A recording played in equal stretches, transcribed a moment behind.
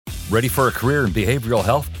Ready for a career in behavioral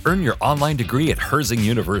health? Earn your online degree at Herzing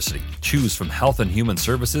University. Choose from health and human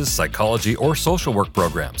services, psychology, or social work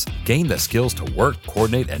programs. Gain the skills to work,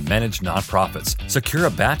 coordinate, and manage nonprofits. Secure a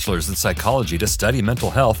bachelor's in psychology to study mental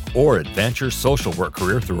health, or advance your social work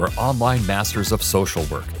career through our online Masters of Social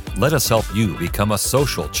Work. Let us help you become a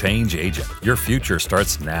social change agent. Your future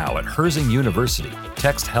starts now at Herzing University.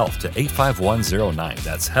 Text HEALTH to 85109.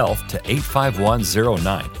 That's HEALTH to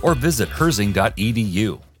 85109. Or visit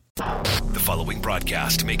herzing.edu. The following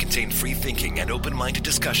broadcast may contain free thinking and open-minded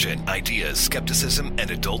discussion, ideas, skepticism,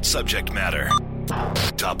 and adult subject matter.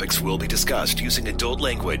 Topics will be discussed using adult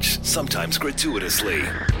language, sometimes gratuitously.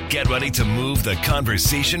 Get ready to move the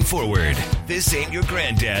conversation forward. This ain't your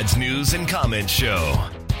granddad's news and comment show.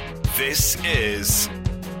 This is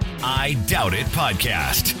I Doubt It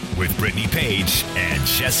Podcast with Brittany Page and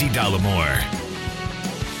Jesse Dollamore.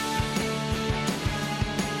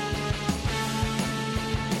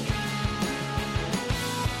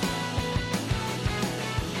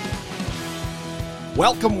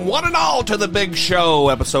 Welcome one and all to the big show,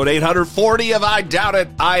 episode 840 of I Doubt It.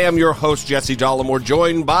 I am your host, Jesse Dollamore,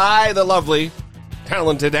 joined by the lovely,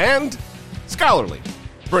 talented, and scholarly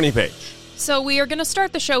Brittany Page. So we are going to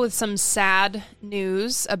start the show with some sad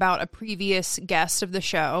news about a previous guest of the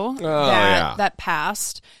show that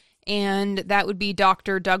passed, and that would be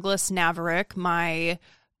Dr. Douglas Navarick, my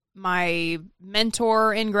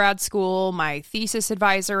mentor in grad school, my thesis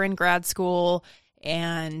advisor in grad school,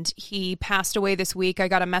 and he passed away this week. I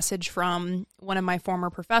got a message from one of my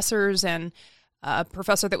former professors and a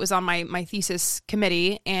professor that was on my thesis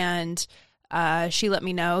committee, and she let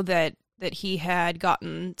me know that he had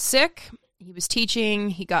gotten sick. He was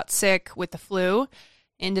teaching, he got sick with the flu,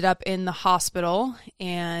 ended up in the hospital,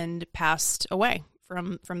 and passed away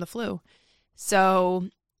from the flu. So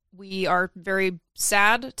we are very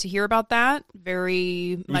sad to hear about that.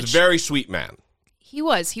 He was a very sweet man. He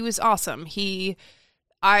was awesome. It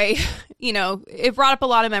brought up a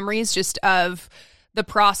lot of memories just of the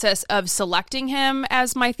process of selecting him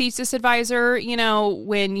as my thesis advisor. You know,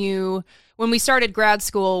 when we started grad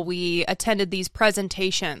school, we attended these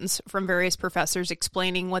presentations from various professors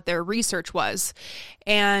explaining what their research was.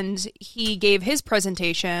 And he gave his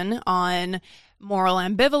presentation on moral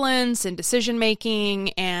ambivalence and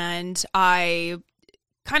decision-making, and I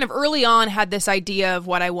kind of early on had this idea of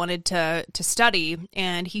what I wanted to study,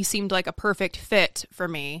 and he seemed like a perfect fit for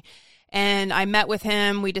me. And I met with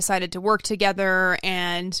him, we decided to work together,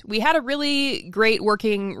 and we had a really great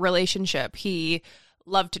working relationship. He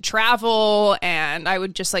loved to travel, and I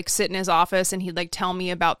would just sit in his office and he'd tell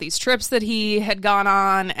me about these trips that he had gone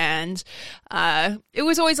on, and it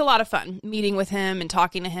was always a lot of fun meeting with him and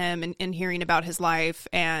talking to him and hearing about his life,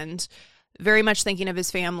 and very much thinking of his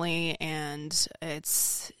family, and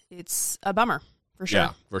it's a bummer, for sure.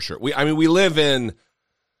 Yeah, for sure. We live in,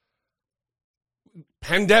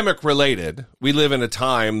 pandemic related, we live in a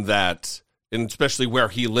time that, and especially where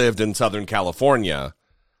he lived in Southern California,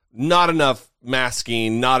 not enough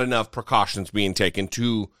masking, not enough precautions being taken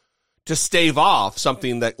to stave off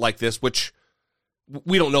something that like this, which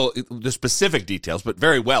we don't know the specific details, but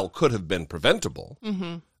very well could have been preventable.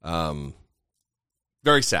 Mm-hmm.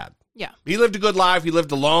 Very sad. Yeah. He lived a good life. He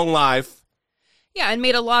lived a long life. Yeah, and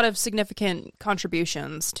made a lot of significant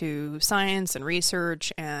contributions to science and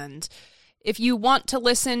research. And if you want to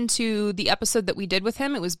listen to the episode that we did with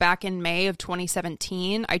him, it was back in May of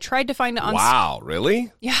 2017. I tried to find it on... Wow,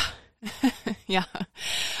 really? Yeah. Yeah.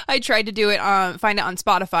 I tried to do it find it on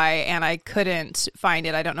Spotify, and I couldn't find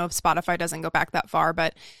it. I don't know if Spotify doesn't go back that far,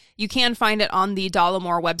 but you can find it on the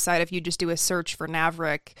Dollamore website. If you just do a search for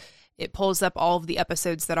Navarick, it pulls up all of the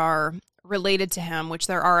episodes that are related to him, which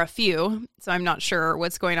there are a few, so I'm not sure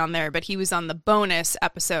what's going on there, but he was on the bonus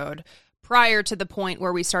episode prior to the point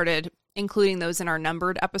where we started including those in our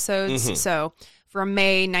numbered episodes. Mm-hmm. So from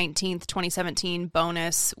May 19th, 2017,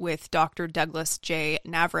 bonus with Dr. Douglas J.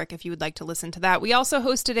 Navarick, if you would like to listen to that. We also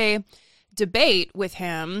hosted a debate with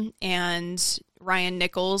him and Ryan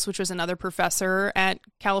Nichols, which was another professor at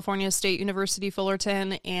California State University,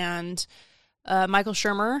 Fullerton, and Michael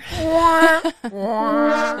Shermer.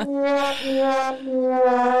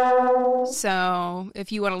 So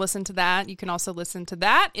if you want to listen to that, you can also listen to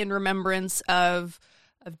that in remembrance of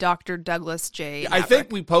Dr. Douglas J. Navarick. I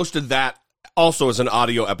think we posted that also as an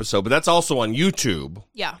audio episode, but that's also on YouTube.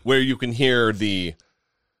 Yeah. Where you can hear the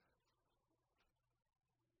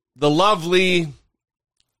lovely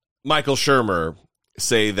Michael Shermer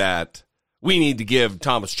say that we need to give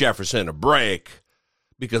Thomas Jefferson a break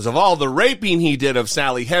because of all the raping he did of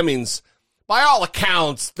Sally Hemings. By all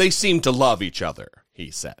accounts, they seem to love each other,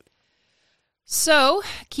 he said. So,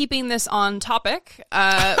 keeping this on topic,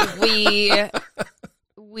 we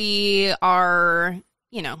are,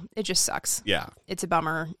 it just sucks. Yeah. It's a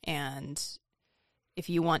bummer, and if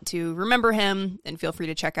you want to remember him, then feel free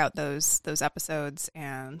to check out those episodes.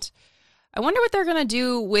 And I wonder what they're going to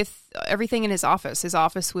do with everything in his office. His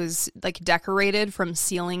office was decorated from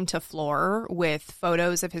ceiling to floor with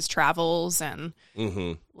photos of his travels and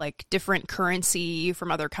different currency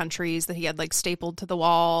from other countries that he had stapled to the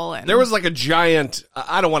wall. And there was a giant,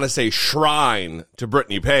 I don't want to say shrine to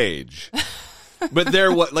Brittany Page, but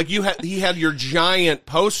there was he had your giant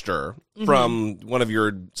poster from one of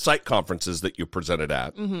your site conferences that you presented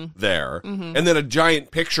at there, and then a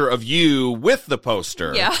giant picture of you with the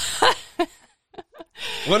poster. Yeah.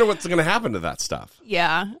 Wonder what's going to happen to that stuff.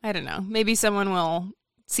 Yeah, I don't know. Maybe someone will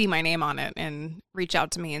see my name on it and reach out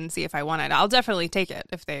to me and see if I want it. I'll definitely take it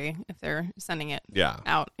if they're sending it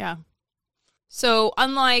out. Yeah. So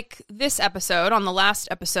unlike this episode, on the last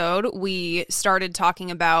episode, we started talking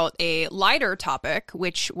about a lighter topic,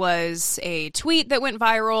 which was a tweet that went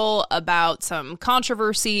viral about some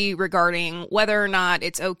controversy regarding whether or not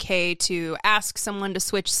it's okay to ask someone to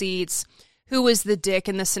switch seats. Who was the dick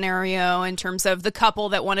in the scenario in terms of the couple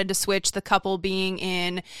that wanted to switch, the couple being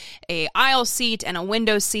in a aisle seat and a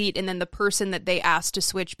window seat, and then the person that they asked to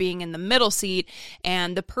switch being in the middle seat.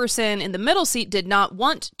 And the person in the middle seat did not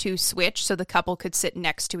want to switch so the couple could sit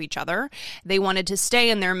next to each other. They wanted to stay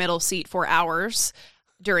in their middle seat for hours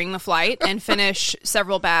during the flight and finish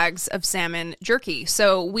several bags of salmon jerky.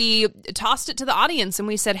 So we tossed it to the audience and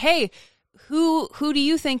we said, hey, Who do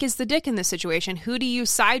you think is the dick in this situation? Who do you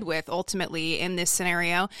side with ultimately in this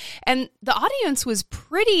scenario? And the audience was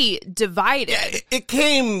pretty divided. Yeah, it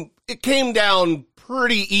came down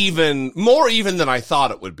pretty even, more even than I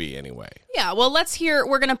thought it would be anyway. Yeah, well,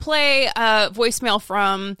 we're going to play a voicemail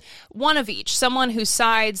from one of each. Someone who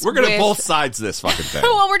sides We're going to both sides this fucking thing.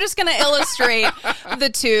 Well, we're just going to illustrate the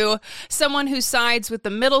two. Someone who sides with the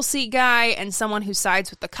middle seat guy and someone who sides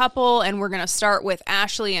with the couple. And we're going to start with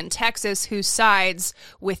Ashley in Texas, who sides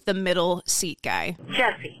with the middle seat guy.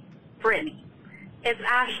 Jesse, Brittany, it's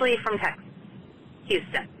Ashley from Texas,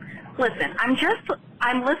 Houston. Listen,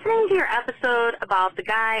 I'm listening to your episode about the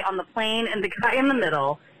guy on the plane and the guy in the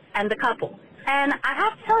middle and the couple. And I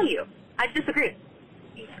have to tell you, I disagree.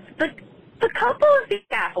 The couple is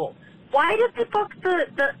the asshole. Why did they book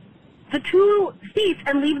the two seats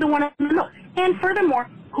and leave the one in the middle? And furthermore,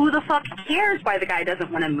 who the fuck cares why the guy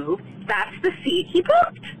doesn't want to move? That's the seat he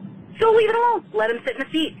booked. So leave it alone. Let him sit in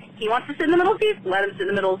the seat. He wants to sit in the middle seat. Let him sit in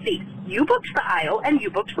the middle seat. You booked the aisle and you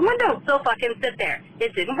booked the window. So fucking sit there.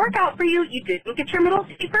 It didn't work out for you. You didn't get your middle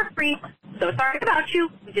seat for free. So sorry about you.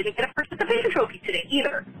 You didn't get a participation trophy today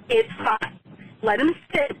either. It's fine. Let him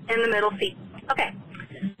sit in the middle seat. Okay.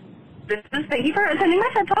 Thank you for attending my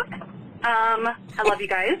TED Talk. I love you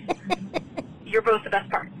guys. You're both the best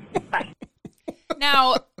part. Bye.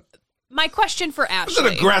 Now, my question for Ashley. It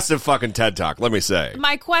was an aggressive fucking TED Talk, let me say.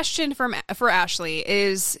 My question for Ashley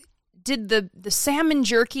is, did the salmon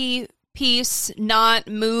jerky piece not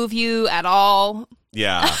move you at all?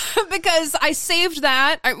 Yeah. Because I saved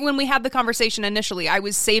that when we had the conversation initially. I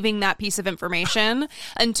was saving that piece of information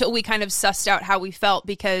until we kind of sussed out how we felt,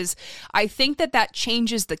 because I think that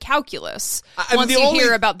changes the calculus once you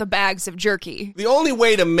hear about the bags of jerky. The only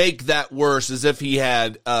way to make that worse is if he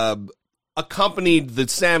had accompanied the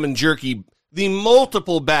salmon jerky, the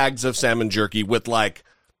multiple bags of salmon jerky with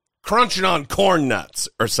crunching on corn nuts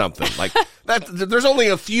or something like that. There's only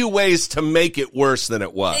a few ways to make it worse than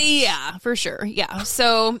it was. Yeah, for sure. Yeah.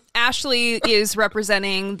 So Ashley is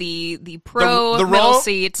representing the the middle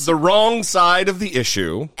seat, the wrong side of the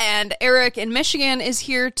issue, and Eric in Michigan is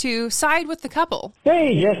here to side with the couple.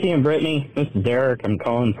 Hey, Jesse and Brittany, this is Derek. I'm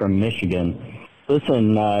calling from Michigan.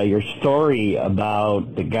 Listen, your story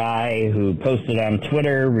about the guy who posted on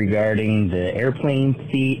Twitter regarding the airplane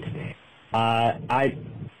seat,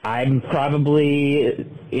 I'm probably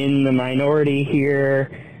in the minority here.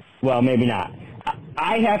 Well, maybe not.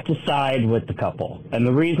 I have to side with the couple. And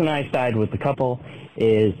the reason I side with the couple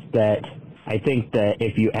is that I think that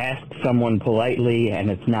if you ask someone politely and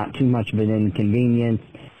it's not too much of an inconvenience,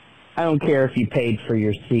 I don't care if you paid for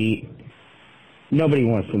your seat. Nobody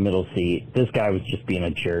wants the middle seat. This guy was just being a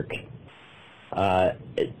jerk.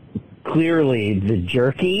 Clearly, the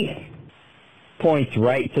jerky points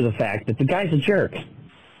right to the fact that the guy's a jerk.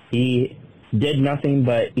 He did nothing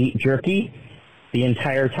but eat jerky the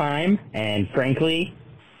entire time, and frankly,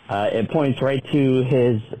 it points right to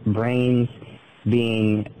his brains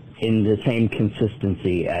being in the same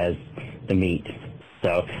consistency as the meat.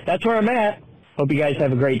 So that's where I'm at. Hope you guys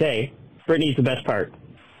have a great day. Brittany's the best part.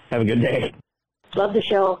 Have a good day. Love the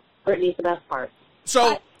show. Brittany's the best part.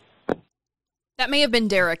 So that may have been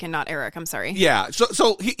Derek and not Eric. I'm sorry. Yeah.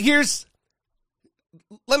 So here's,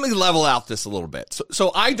 let me level out this a little bit.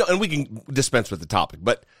 So I don't, and we can dispense with the topic,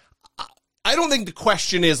 but I don't think the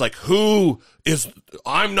question is like,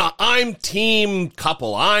 I'm team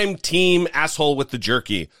couple. I'm team asshole with the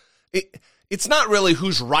jerky. It's not really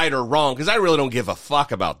who's right or wrong, because I really don't give a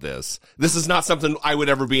fuck about this. This is not something I would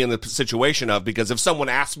ever be in the situation of, because if someone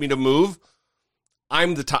asks me to move,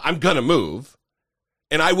 I'm going to move.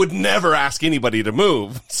 And I would never ask anybody to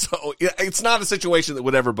move. So it's not a situation that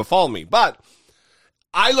would ever befall me. But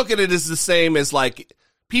I look at it as the same as like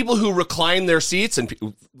people who recline their seats,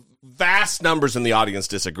 and vast numbers in the audience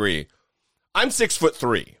disagree. I'm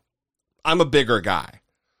 6'3". I'm a bigger guy.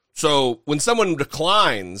 So when someone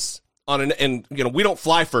reclines and we don't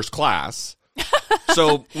fly first class.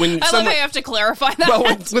 So when I love how you have to clarify that.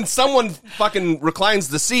 Well, when someone fucking reclines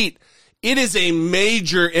the seat, it is a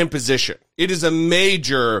major imposition. It is a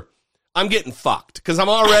major, I'm getting fucked because I'm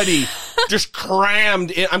already just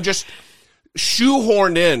crammed in. I'm just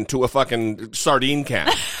shoehorned into a fucking sardine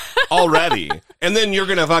can already. And then you're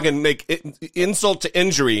going to fucking make insult to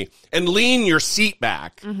injury and lean your seat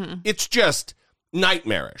back. Mm-hmm. It's just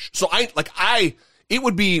nightmarish. So it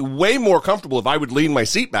would be way more comfortable if I would lean my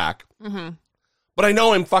seat back. Mm-hmm. But I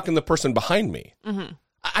know I'm fucking the person behind me. Mm-hmm.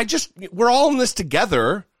 We're all in this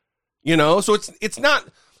together. So it's not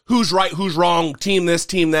who's right, who's wrong, team this,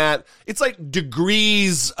 team that. It's like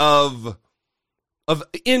degrees of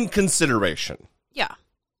inconsideration. Yeah,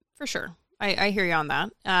 for sure. I hear you on that.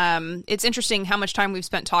 It's interesting how much time we've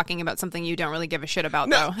spent talking about something you don't really give a shit about,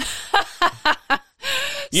 though.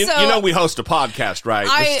 You know we host a podcast, right?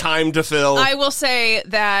 It's time to fill. I will say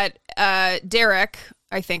that Derek,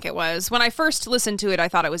 I think it was, when I first listened to it, I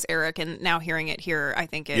thought it was Eric, and now hearing it here, I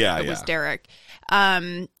think it was Derek.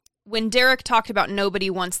 When Derek talked about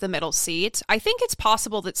nobody wants the middle seat, I think it's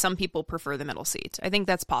possible that some people prefer the middle seat. I think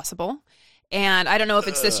that's possible. And I don't know if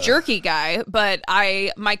it's this jerky guy, but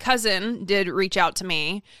my cousin did reach out to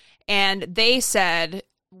me, and they said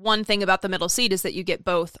one thing about the middle seat is that you get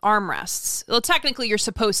both armrests. Well, technically, you're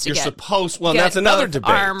supposed to well, that's another debate.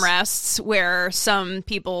 Armrests, where some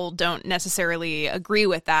people don't necessarily agree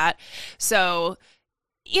with that. So,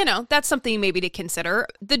 that's something maybe to consider.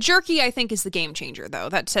 The jerky, I think, is the game changer, though.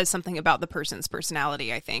 That says something about the person's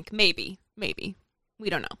personality, I think. Maybe. We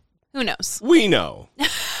don't know. Who knows? We know.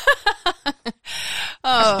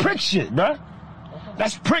 That's prick shit, bro.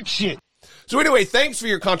 That's prick shit. So anyway, thanks for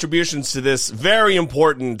your contributions to this very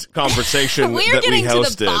important conversation we are that getting we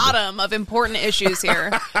hosted. To the bottom of important issues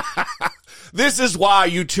here. This is why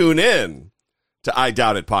you tune in to I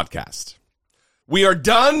Doubt It podcast. We are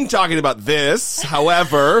done talking about this.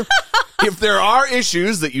 However, if there are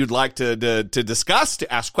issues that you'd like to discuss,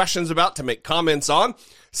 to ask questions about, to make comments on,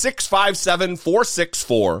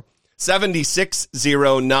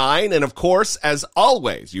 657-464-7609. And of course, as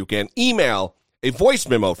always, you can email a voice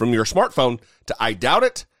memo from your smartphone to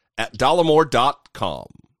idoubtit@dollamore.com.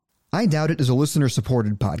 I Doubt It is a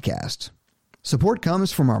listener-supported podcast. Support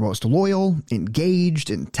comes from our most loyal, engaged,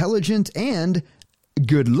 intelligent, and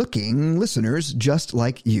good-looking listeners just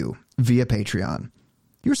like you via Patreon.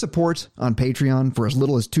 Your support on Patreon for as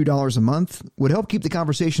little as $2 a month would help keep the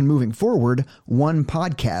conversation moving forward one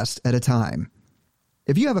podcast at a time.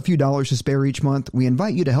 If you have a few dollars to spare each month, we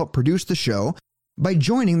invite you to help produce the show by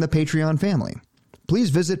joining the Patreon family.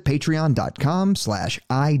 Please visit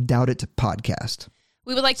patreon.com/IDoubtItPodcast.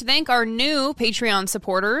 We would like to thank our new Patreon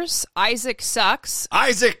supporters, Isaac Sucks.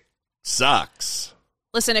 Isaac Sucks.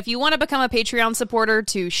 Listen, if you want to become a Patreon supporter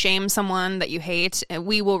to shame someone that you hate,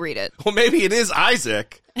 we will read it. Well, maybe it is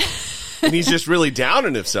Isaac, and he's just really down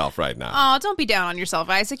on himself right now. Oh, don't be down on yourself,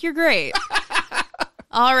 Isaac. You're great.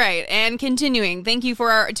 All right, and continuing, thank you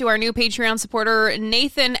to our new Patreon supporter,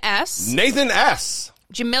 Nathan S. Nathan S.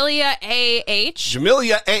 Jamelia A.H.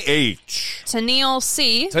 Jamelia A.H. Tennille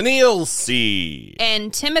C. Tennille C.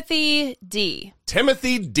 And Timothy D.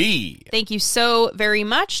 Timothy D. Thank you so very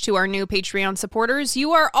much to our new Patreon supporters.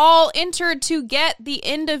 You are all entered to get the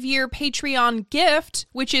end-of-year Patreon gift,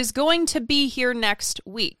 which is going to be here next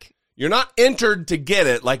week. You're not entered to get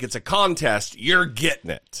it like it's a contest. You're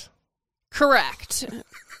getting it. Correct.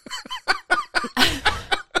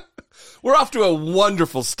 We're off to a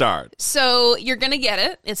wonderful start. So you're going to get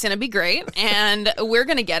it. It's going to be great. And we're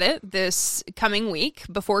going to get it this coming week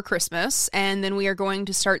before Christmas. And then we are going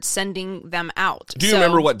to start sending them out. Do you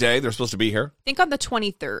remember what day they're supposed to be here? I think on the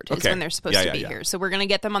 23rd is when they're supposed to be here. So we're going to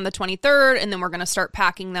get them on the 23rd, and then we're going to start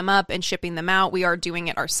packing them up and shipping them out. We are doing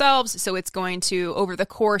it ourselves. So it's going to, over the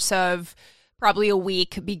course of probably a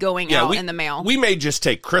week, be going out in the mail. We may just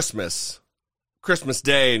take Christmas Christmas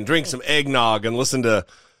Day and drink some eggnog and listen to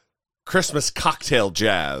Christmas cocktail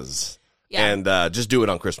jazz. Yeah. And just do it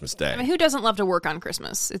on Christmas Day. I mean, who doesn't love to work on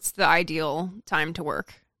Christmas? It's the ideal time to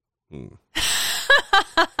work.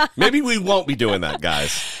 Maybe we won't be doing that,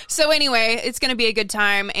 guys. So anyway, it's going to be a good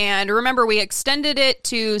time. And remember, we extended it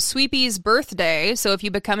to Sweepy's birthday. So if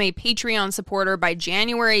you become a Patreon supporter by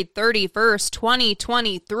January 31st,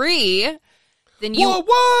 2023, then you will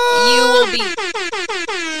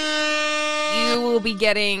be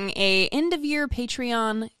getting a end of year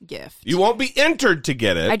Patreon gift. You won't be entered to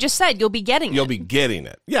get it. I just said you'll be getting it. You'll be getting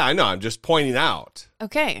it. Yeah, I know. I'm just pointing out.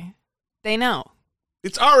 Okay. They know.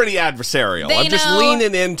 It's already adversarial. I'm just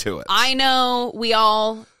leaning into it. I know. We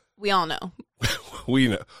all know. We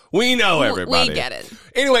know everybody. We get it.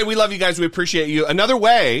 Anyway, we love you guys. We appreciate you. Another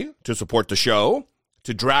way to support the show,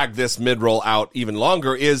 to drag this mid-roll out even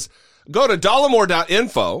longer, is go to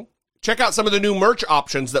dollamore.info. Check out some of the new merch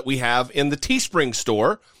options that we have in the Teespring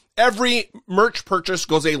store. Every merch purchase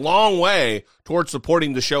goes a long way towards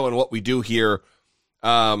supporting the show and what we do here.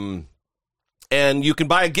 And you can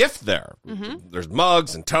buy a gift there. Mm-hmm. There's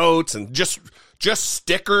mugs and totes and just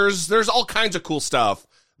stickers. There's all kinds of cool stuff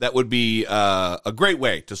that would be a great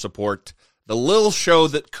way to support the little show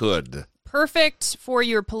that could. Perfect for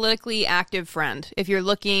your politically active friend. If you're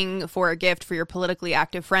looking for a gift for your politically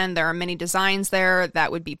active friend, there are many designs there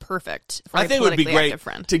that would be perfect for I think it would be great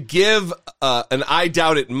to give an I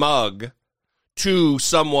Doubt It mug to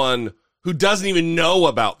someone who doesn't even know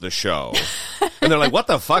about the show. And they're like, what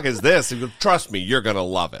the fuck is this? And trust me, you're going to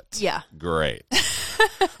love it. Yeah. Great.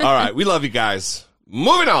 All right. We love you guys.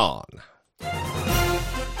 Moving on.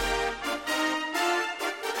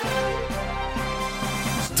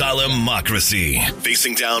 Dollamocracy.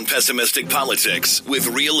 Facing down pessimistic politics with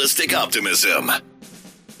realistic optimism.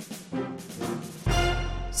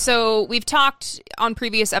 So we've talked on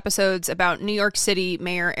previous episodes about New York City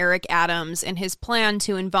Mayor Eric Adams and his plan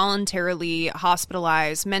to involuntarily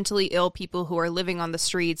hospitalize mentally ill people who are living on the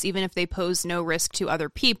streets, even if they pose no risk to other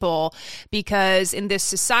people, because in this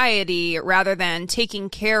society, rather than taking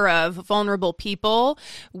care of vulnerable people,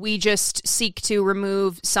 we just seek to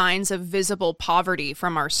remove signs of visible poverty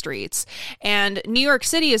from our streets. And New York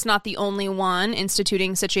City is not the only one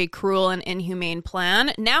instituting such a cruel and inhumane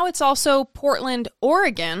plan. Now it's also Portland,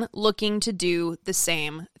 Oregon, looking to do the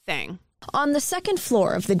same thing. On the second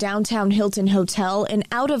floor of the downtown Hilton Hotel and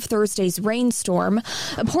out of Thursday's rainstorm,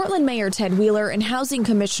 Portland Mayor Ted Wheeler and Housing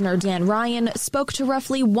Commissioner Dan Ryan spoke to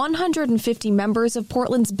roughly 150 members of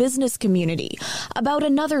Portland's business community about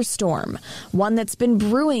another storm, one that's been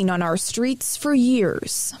brewing on our streets for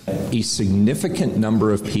years. A significant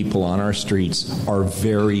number of people on our streets are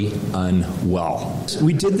very unwell.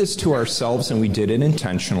 We did this to ourselves, and we did it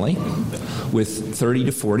intentionally, with 30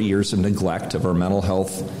 to 40 years of neglect of our mental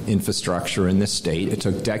health infrastructure in this state. It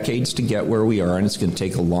took decades to get where we are, and it's going to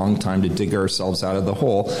take a long time to dig ourselves out of the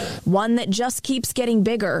hole. One that just keeps getting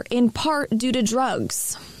bigger, in part due to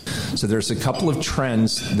drugs. So there's a couple of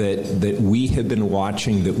trends that we have been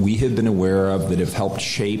watching, that we have been aware of, that have helped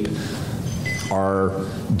shape our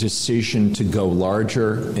decision to go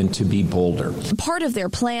larger and to be bolder. Part of their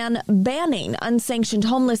plan, banning unsanctioned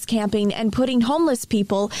homeless camping and putting homeless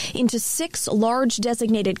people into 6 large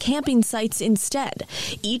designated camping sites instead,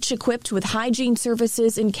 each equipped with hygiene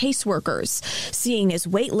services and caseworkers, seeing as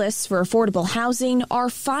wait lists for affordable housing are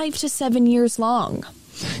 5 to 7 years long.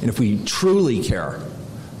 And if we truly care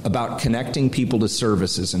about connecting people to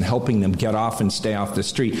services and helping them get off and stay off the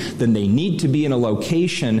street, then they need to be in a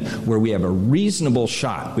location where we have a reasonable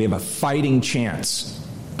shot, we have a fighting chance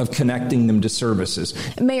of connecting them to services.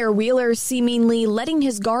 Mayor Wheeler seemingly letting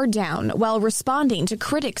his guard down while responding to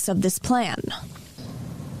critics of this plan.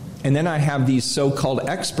 And then I have these so-called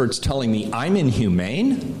experts telling me I'm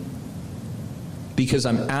inhumane because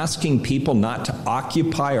I'm asking people not to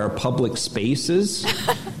occupy our public spaces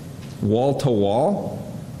wall to wall.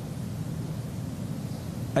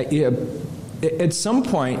 At some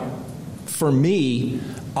point, for me,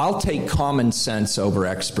 I'll take common sense over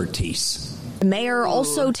expertise. The mayor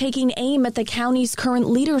also taking aim at the county's current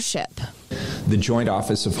leadership. The Joint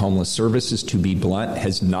Office of Homeless Services, to be blunt,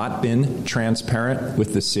 has not been transparent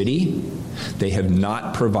with the city. They have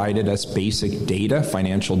not provided us basic data,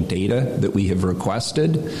 financial data that we have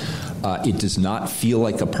requested. It does not feel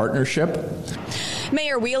like a partnership.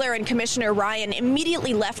 Mayor Wheeler and Commissioner Ryan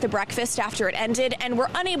immediately left the breakfast after it ended and were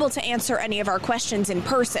unable to answer any of our questions in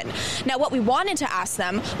person. Now, what we wanted to ask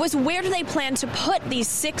them was where do they plan to put these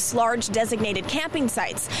 6 large designated camping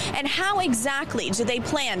sites, and how exactly do they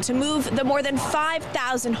plan to move the more than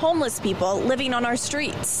 5,000 homeless people living on our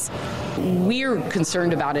streets? we're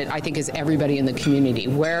concerned about it, I think, is everybody in the community.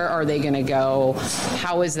 Where are they going to go?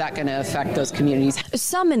 How is that going to affect those communities?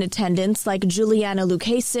 Some in attendance, like Juliana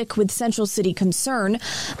Lukasik with Central City Concern,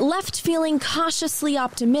 left feeling cautiously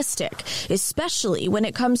optimistic, especially when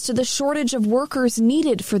it comes to the shortage of workers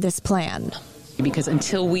needed for this plan. Because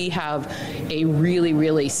until we have a really,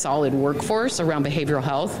 really solid workforce around behavioral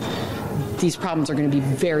health, these problems are going to be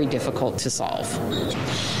very difficult to solve.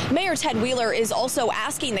 Mayor Ted Wheeler is also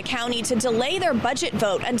asking the county to delay their budget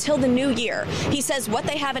vote until the new year. He says what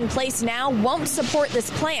they have in place now won't support this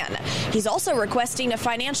plan. He's also requesting a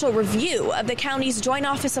financial review of the county's Joint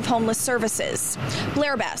Office of Homeless Services.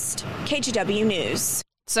 Blair Best, KGW News.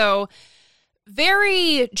 So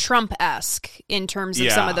very Trump-esque in terms of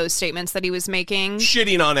some of those statements that he was making.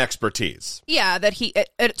 Shitting on expertise. Yeah, that he,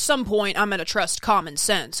 at some point, I'm going to trust common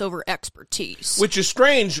sense over expertise. Which is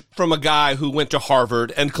strange from a guy who went to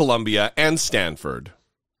Harvard and Columbia and Stanford.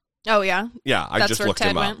 Oh, yeah? Yeah, I just looked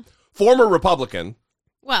Ted him up. went? Former Republican.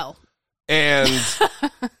 Well. And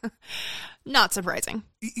not surprising.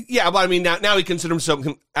 Yeah, but I mean, now he considers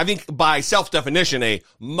himself, I think by self-definition, a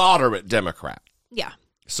moderate Democrat. Yeah.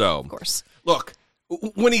 So, of course. Look,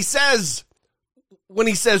 when he says,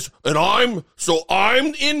 and I'm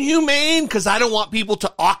inhumane because I don't want people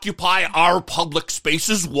to occupy our public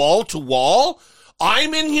spaces wall to wall.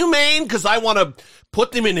 I'm inhumane because I want to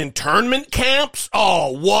put them in internment camps.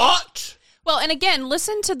 Oh, what? Well, and again,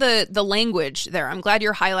 listen to the language there. I'm glad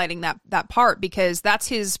you're highlighting that part because that's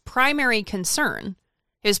his primary concern.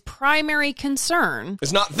 His primary concern...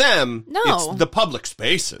 It's not them. No. It's the public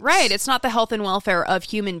spaces. Right. It's not the health and welfare of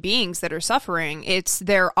human beings that are suffering. It's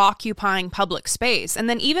their occupying public space. And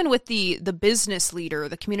then even with the business leader,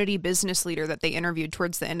 the community business leader that they interviewed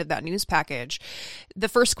towards the end of that news package, the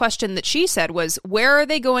first question that she said was, where are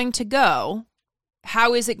they going to go?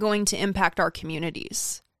 How is it going to impact our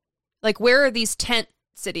communities? Like, where are these tent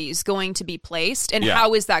cities going to be placed? And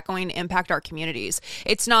how is that going to impact our communities?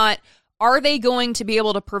 It's not... Are they going to be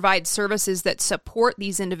able to provide services that support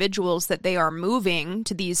these individuals that they are moving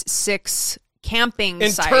to these 6 camping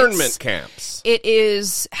sites? Internment camps. It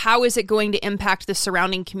is, how is it going to impact the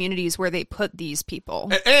surrounding communities where they put these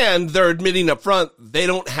people? And they're admitting up front they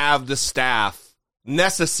don't have the staff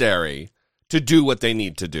necessary to do what they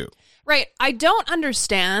need to do. Right. I don't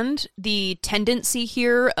understand the tendency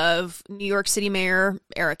here of New York City Mayor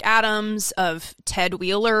Eric Adams, of Ted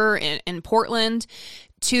Wheeler in Portland,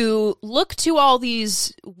 to look to all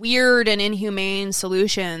these weird and inhumane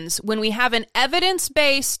solutions when we have an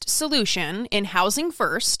evidence-based solution in Housing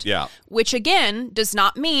First, which again does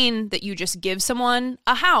not mean that you just give someone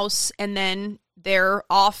a house and then they're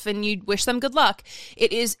off and you wish them good luck.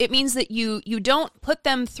 It means that you don't put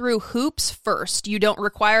them through hoops first. You don't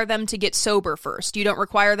require them to get sober first. You don't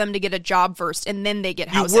require them to get a job first and then they get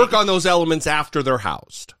housing. You work on those elements after they're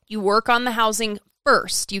housed. You work on the housing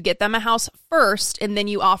first. You get them a house first, and then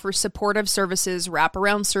you offer supportive services,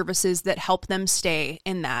 wraparound services that help them stay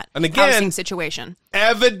in that housing situation.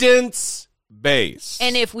 Evidence-based.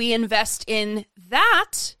 And if we invest in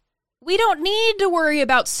that, we don't need to worry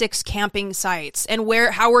about 6 camping sites and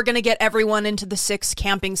how we're going to get everyone into the 6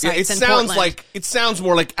 camping sites in Portland. It sounds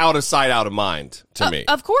more like out of sight, out of mind to me.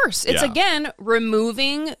 Of course. It's, again,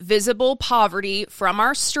 removing visible poverty from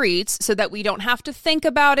our streets so that we don't have to think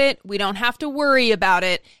about it, we don't have to worry about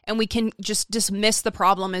it, and we can just dismiss the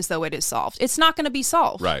problem as though it is solved. It's not going to be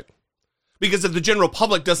solved. Right. Because if the general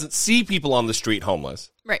public doesn't see people on the street homeless...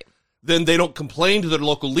 Right. Then they don't complain to their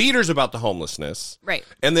local leaders about the homelessness. Right.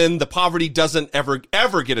 And then the poverty doesn't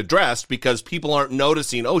ever get addressed because people aren't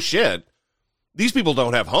noticing, oh, shit, these people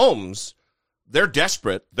don't have homes. They're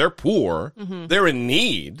desperate. They're poor. Mm-hmm. They're in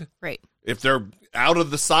need. Right. If they're out of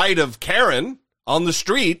the sight of Karen on the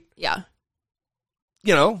street. Yeah.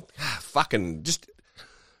 You know, fucking just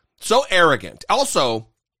so arrogant. Also,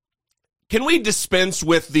 can we dispense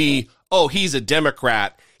with he's a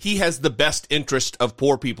Democrat, he has the best interest of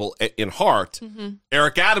poor people in heart. Mm-hmm.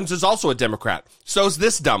 Eric Adams is also a Democrat. So is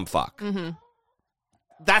this dumb fuck. Mm-hmm.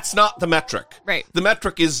 That's not the metric. Right. The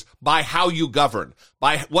metric is by how you govern,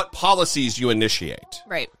 by what policies you initiate.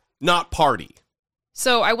 Right. Not party.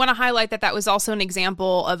 So I want to highlight that was also an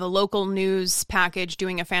example of a local news package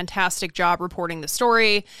doing a fantastic job reporting the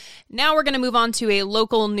story. Now we're going to move on to a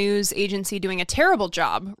local news agency doing a terrible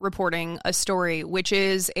job reporting a story, which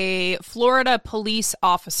is a Florida police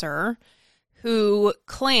officer who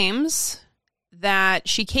claims that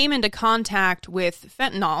she came into contact with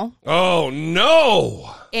fentanyl. Oh,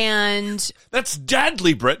 no. And that's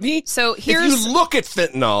deadly, Brittany. So if you look at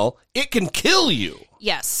fentanyl, it can kill you.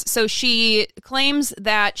 Yes. So she claims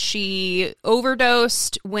that she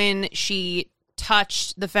overdosed when she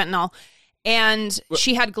touched the fentanyl. And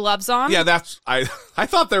she had gloves on. Yeah, I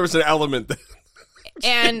thought there was an element that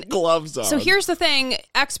and gloves on. So here's the thing.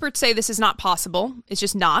 Experts say this is not possible. It's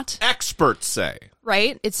just not. Experts say.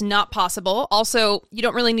 Right? It's not possible. Also, you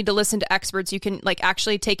don't really need to listen to experts. You can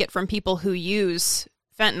actually take it from people who use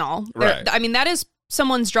fentanyl. Right. I mean, that is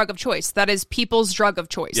someone's drug of choice. That is people's drug of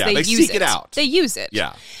choice. Yeah, they use seek it out. They use it.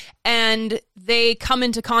 Yeah. And they come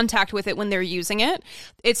into contact with it when they're using it.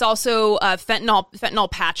 It's also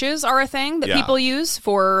fentanyl patches are a thing that people use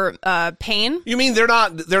for pain. You mean they're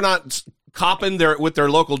not copping with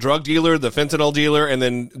their local drug dealer, the fentanyl dealer, and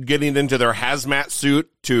then getting into their hazmat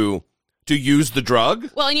suit to use the drug?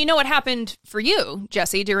 Well, and you know what happened for you,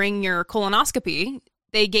 Jesse, during your colonoscopy?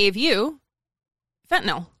 They gave you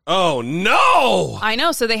fentanyl. Oh, no! I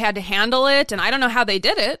know, so they had to handle it, and I don't know how they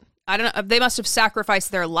did it. I don't know. They must have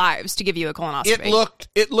sacrificed their lives to give you a colonoscopy.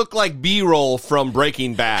 It looked like B-roll from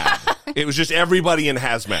Breaking Bad. It was just everybody in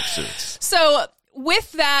hazmat suits. So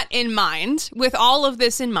with that in mind, with all of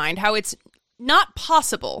this in mind, how it's not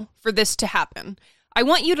possible for this to happen, I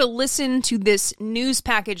want you to listen to this news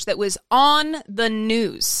package that was on the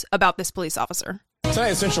news about this police officer.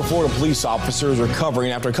 Tonight, Central Florida police officers are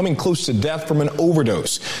recovering after coming close to death from an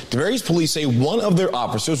overdose. Navarick police say one of their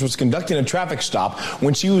officers was conducting a traffic stop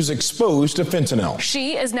when she was exposed to fentanyl.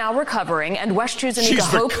 She is now recovering, and West 2's Anika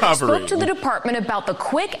Hope spoke to the department about the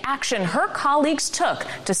quick action her colleagues took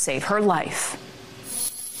to save her life.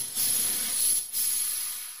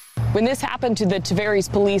 When this happened to the Tavares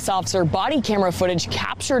police officer, body camera footage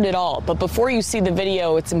captured it all. But before you see the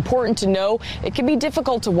video, it's important to know it can be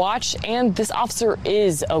difficult to watch, and this officer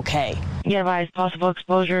is okay. You advise possible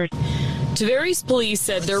exposure. Tavares police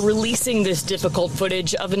said they're releasing this difficult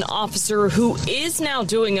footage of an officer who is now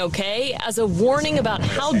doing okay as a warning about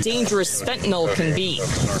how dangerous fentanyl can be.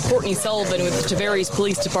 Courtney Sullivan with the Tavares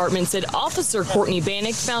Police Department said Officer Courtney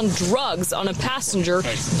Bannock found drugs on a passenger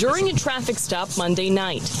during a traffic stop Monday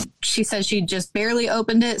night. She said she just barely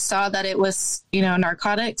opened it, saw that it was,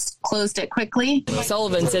 narcotics, closed it quickly.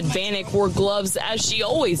 Sullivan said Bannock wore gloves as she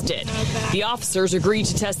always did. The officers agreed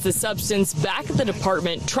to test the substance back at the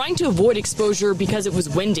department, trying to avoid exposure because it was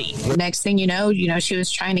windy. Next thing you know, she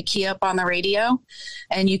was trying to key up on the radio,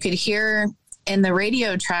 and you could hear in the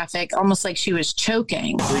radio traffic almost like she was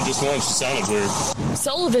choking. Just once, she sounded weird.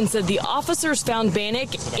 Sullivan said the officers found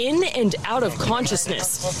Bannock in and out of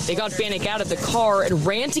consciousness. They got Bannock out of the car and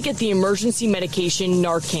ran to get the emergency medication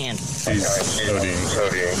Narcan.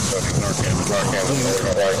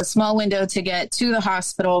 A small window to get to the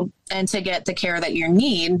hospital and to get the care that you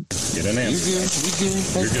need. Get an answer.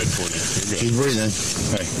 You're good, Courtney. You're good. She's breathing.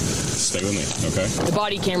 Hey, stay with me, okay? The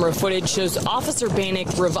body camera footage shows Officer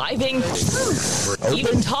Bannock reviving,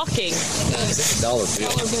 even talking.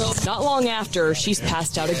 Not long after, she's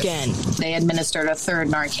passed out again. They administered a third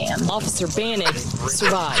Narcan. Officer Bannock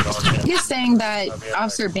survived. He's saying that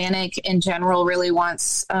Officer Bannock in general really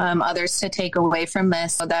wants others to take away from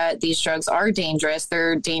this, so that these drugs are dangerous.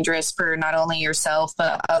 They're dangerous for not only yourself,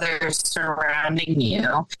 but others surrounding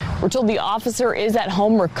you. We're told the officer is at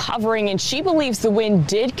home recovering, and she believes the wind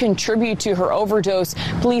did contribute to her overdose.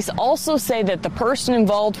 Police also say that the person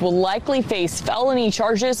involved will likely face felony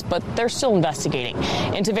charges, but they're still investigating.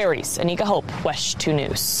 In Tavares, Anika Hope, West 2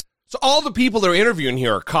 News. So all the people they're interviewing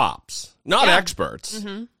here are cops, not experts,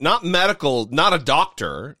 not medical, not a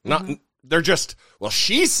doctor. They're just,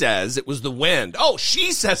 she says it was the wind. Oh,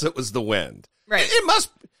 she says it was the wind. Right. It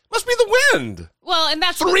must be the wind. Well, and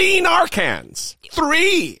that's 3 Narcans.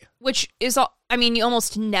 3. Which is, you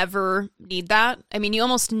almost never need that. You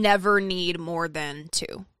almost never need more than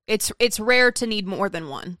 2. It's rare to need more than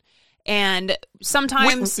 1. And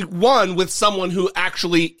sometimes... One with someone who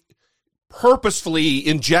actually purposefully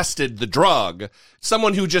ingested the drug.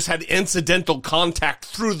 Someone who just had incidental contact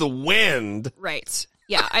through the wind. Right.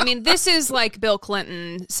 Yeah. This is like Bill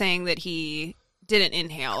Clinton saying that he didn't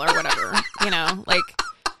inhale or whatever.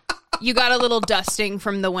 You got a little dusting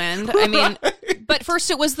from the wind. But first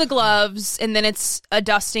it was the gloves, and then it's a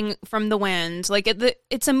dusting from the wind.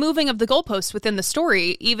 It's a moving of the goalposts within the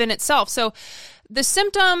story, even itself. So the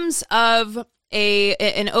symptoms of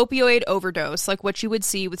an opioid overdose, like what you would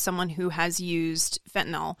see with someone who has used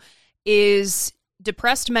fentanyl, is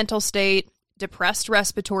depressed mental state, depressed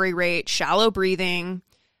respiratory rate, shallow breathing,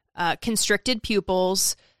 constricted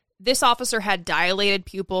pupils. This officer had dilated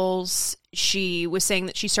pupils. She was saying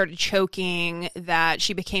that she started choking, that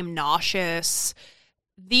she became nauseous.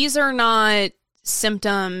 These are not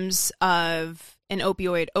symptoms of an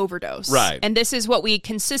opioid overdose. Right. And this is what we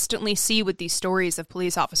consistently see with these stories of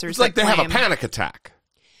police officers. It's like they have a panic attack.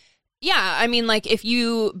 Yeah, I mean, like, if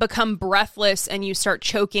you become breathless and you start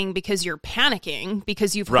choking because you're panicking,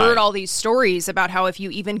 because you've heard all these stories about how if you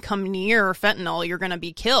even come near fentanyl, you're going to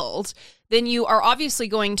be killed, then you are obviously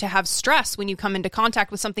going to have stress when you come into contact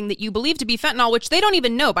with something that you believe to be fentanyl, which they don't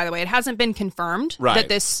even know, by the way. It hasn't been confirmed that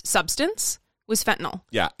this substance was fentanyl.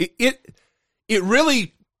 Yeah, it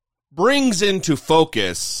really brings into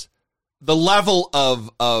focus the level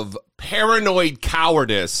of paranoid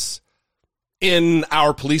cowardice in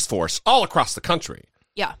our police force all across the country.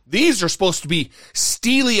 Yeah. These are supposed to be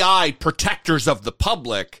steely-eyed protectors of the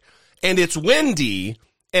public, and it's windy,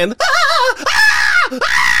 and fucking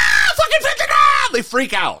fentanyl! They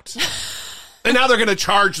freak out. And now they're going to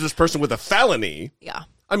charge this person with a felony. Yeah.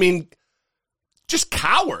 I mean, just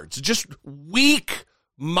cowards, just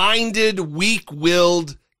weak-minded,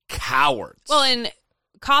 weak-willed cowards. Well, and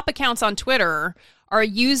cop accounts on Twitter are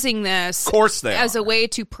using this as a way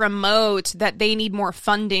to promote that they need more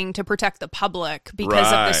funding to protect the public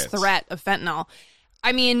because of this threat of fentanyl.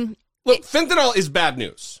 I mean... Look, fentanyl is bad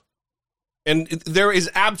news. And there is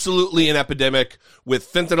absolutely an epidemic with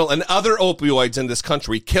fentanyl and other opioids in this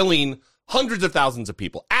country killing hundreds of thousands of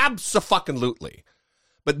people. Abso-fucking-lutely.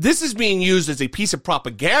 But this is being used as a piece of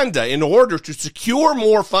propaganda in order to secure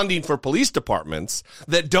more funding for police departments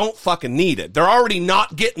that don't fucking need it. They're already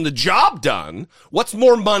not getting the job done. What's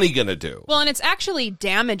more money going to do? Well, and it's actually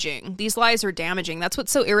damaging. These lies are damaging. That's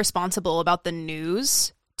what's so irresponsible about the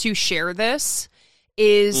news to share this,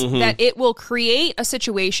 is that it will create a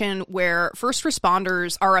situation where first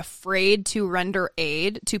responders are afraid to render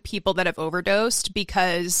aid to people that have overdosed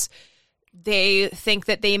because they think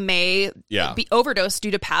that they may be overdosed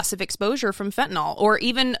due to passive exposure from fentanyl, or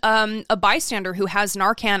even a bystander who has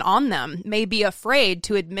Narcan on them may be afraid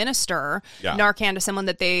to administer Narcan to someone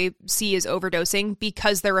that they see is overdosing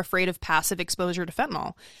because they're afraid of passive exposure to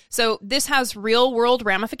fentanyl. So this has real world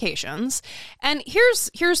ramifications. And here's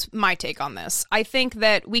my take on this. I think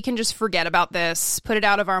that we can just forget about this, put it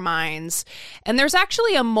out of our minds. And there's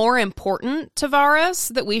actually a more important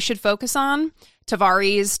Tavares that we should focus on.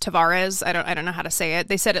 Tavares, I don't know how to say it.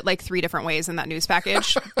 They said it like 3 different ways in that news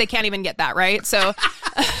package. They can't even get that right. So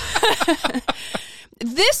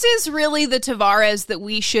this is really the Tavares that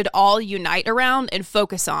we should all unite around and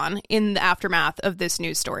focus on in the aftermath of this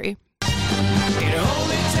news story. It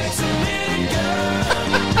only takes a minute, girl,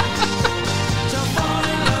 to fall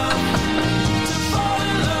in love.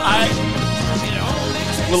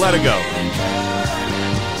 We'll let it go.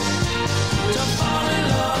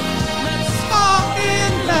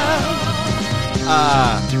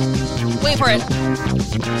 Wait for it.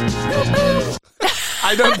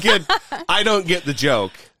 I don't get the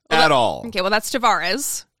joke at all. Okay, well, that's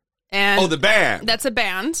Tavares. And the band. That's a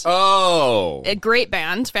band. Oh. A great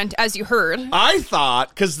band, as you heard. I thought,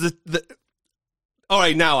 because all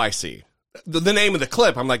right, now I see. The name of the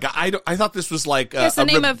clip, I'm like, I thought this was like... It's the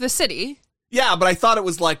name of the city. Yeah, but I thought it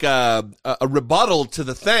was like a rebuttal to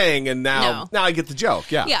the thing, and now I get the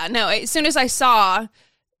joke, yeah. Yeah, no, as soon as I saw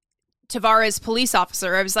Tavares police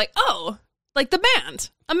officer, I was like, oh, like the band.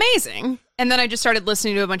 Amazing. And then I just started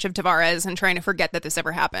listening to a bunch of Tavares and trying to forget that this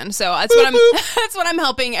ever happened. So that's what I'm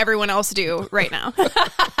helping everyone else do right now.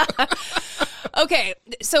 Okay,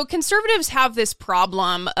 so conservatives have this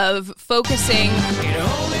problem of focusing. It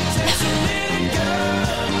only takes a minute,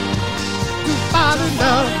 girl, to fall in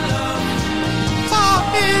love. Fall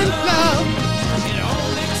in love. It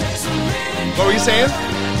only takes a minute. What were you saying?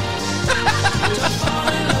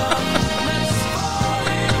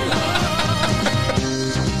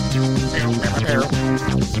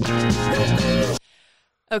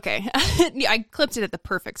 Okay. I clipped it at the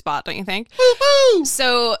perfect spot, don't you think?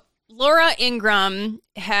 So Laura Ingraham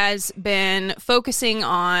has been focusing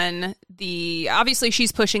on obviously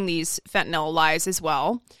she's pushing these fentanyl lies as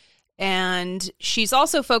well. And she's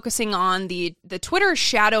also focusing on the Twitter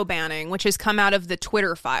shadow banning, which has come out of the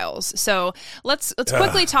Twitter files. So let's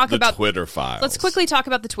quickly talk about Twitter files. Let's quickly talk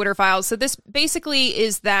about the Twitter files. So this basically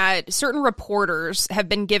is that certain reporters have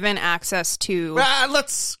been given access to.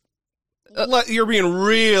 You're being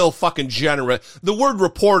real fucking generous. The word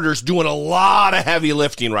reporters doing a lot of heavy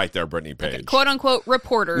lifting right there, Brittany Page. Okay, quote unquote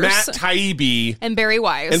reporters. Matt Taibbi. And Barry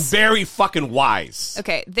Wise. And Barry fucking Wise.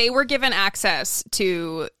 Okay, they were given access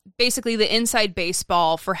to basically the inside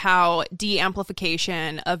baseball for how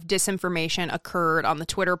de-amplification of disinformation occurred on the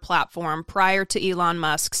Twitter platform prior to Elon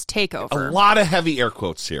Musk's takeover. A lot of heavy air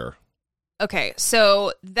quotes here. Okay,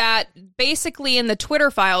 so that basically in the Twitter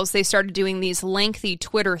files, they started doing these lengthy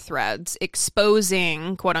Twitter threads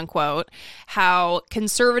exposing, quote unquote, how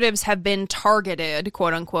conservatives have been targeted,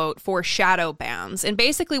 quote unquote, for shadow bans. And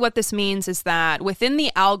basically what this means is that within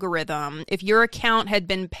the algorithm, if your account had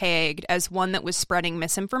been pegged as one that was spreading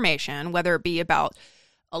misinformation, whether it be about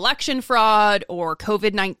election fraud or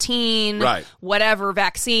COVID-19, right, whatever,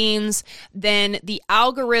 vaccines, then the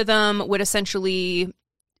algorithm would essentially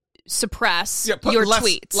suppress your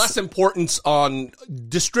tweets. Less importance on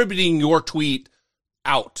distributing your tweet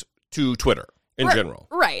out to Twitter in general.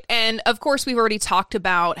 Right. And of course, we've already talked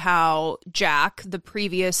about how Jack, the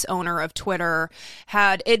previous owner of Twitter,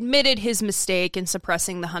 had admitted his mistake in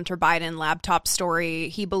suppressing the Hunter Biden laptop story.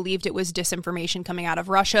 He believed it was disinformation coming out of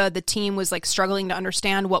Russia. The team was struggling to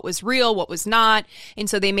understand what was real, what was not. And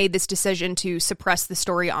so they made this decision to suppress the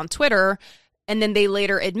story on Twitter. And then they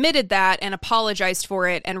later admitted that and apologized for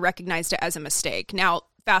it and recognized it as a mistake. Now,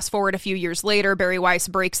 fast forward a few years later, Barry Weiss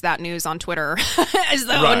breaks that news on Twitter as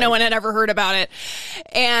though no one had ever heard about it.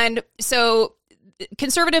 And so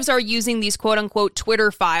conservatives are using these quote unquote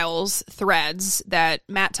Twitter files threads that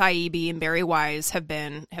Matt Taibbi and Barry Weiss have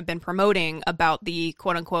been promoting about the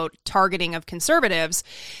quote unquote targeting of conservatives.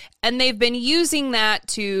 And they've been using that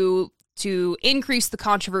to increase the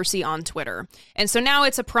controversy on Twitter. And so now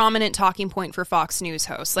it's a prominent talking point for Fox News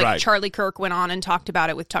hosts. Charlie Kirk went on and talked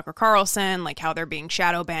about it with Tucker Carlson, how they're being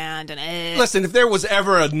shadow banned. And Listen, if there was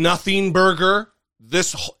ever a nothing burger,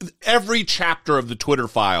 every chapter of the Twitter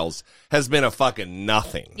files has been a fucking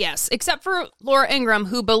nothing. Yes, except for Laura Ingraham,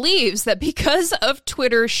 who believes that because of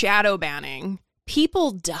Twitter shadow banning,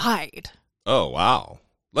 people died. Oh, wow.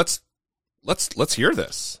 Let's hear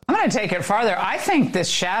this. I'm going to take it farther. I think this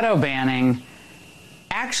shadow banning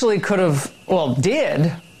actually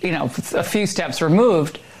did, a few steps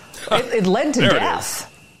removed. It led to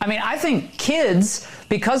death. I mean, I think kids,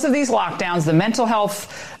 because of these lockdowns, the mental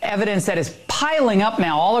health evidence that is piling up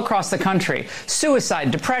now all across the country, suicide,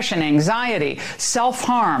 depression, anxiety,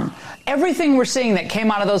 self-harm, everything we're seeing that came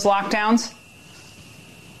out of those lockdowns,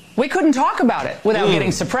 we couldn't talk about it without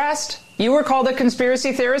getting suppressed. You were called a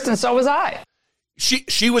conspiracy theorist, and so was I.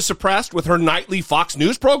 She was suppressed with her nightly Fox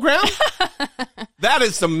News program? That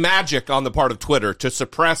is some magic on the part of Twitter to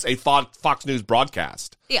suppress a Fox News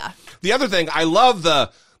broadcast. Yeah. The other thing, I love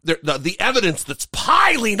the evidence that's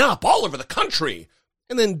piling up all over the country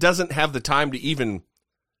and then doesn't have the time to even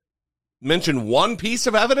mention one piece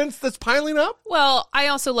of evidence that's piling up? Well, I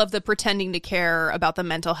also love the pretending to care about the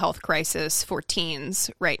mental health crisis for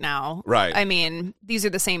teens right now. Right. I mean, these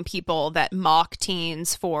are the same people that mock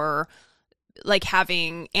teens for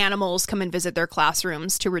having animals come and visit their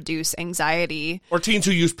classrooms to reduce anxiety. Or teens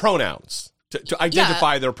who use pronouns to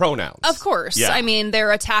identify their pronouns. Of course. Yeah. I mean,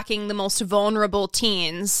 they're attacking the most vulnerable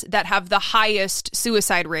teens that have the highest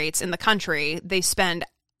suicide rates in the country. They spend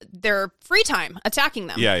their free time attacking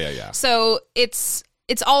them. Yeah. So it's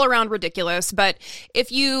all around ridiculous. But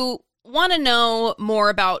if you want to know more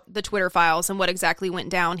about the Twitter files and what exactly went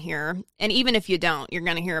down here, and even if you don't, you're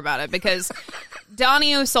going to hear about it because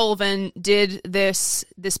Donnie O'Sullivan did this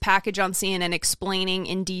package on CNN explaining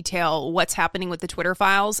in detail what's happening with the Twitter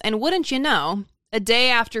files. And wouldn't you know, a day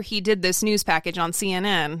after he did this news package on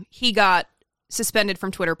CNN, he got suspended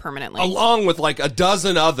from Twitter permanently. Along with a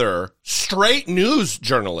dozen other straight news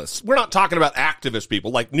journalists. We're not talking about activist people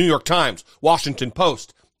like New York Times, Washington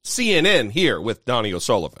Post, CNN here with Donnie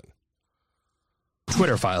O'Sullivan.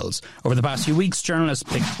 Twitter files. Over the past few weeks, journalists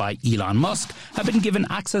picked by Elon Musk have been given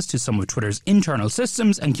access to some of Twitter's internal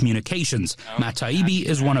systems and communications. Matt Taibbi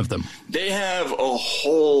is one of them. They have a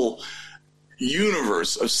whole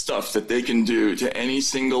universe of stuff that they can do to any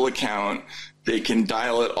single account. They can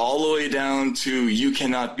dial it all the way down to you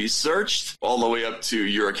cannot be searched, all the way up to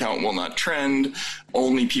your account will not trend.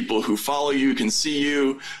 Only people who follow you can see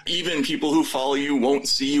you. Even people who follow you won't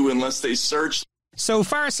see you unless they search. So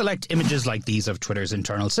far, select images like these of Twitter's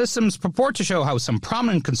internal systems purport to show how some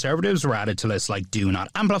prominent conservatives were added to lists like Do Not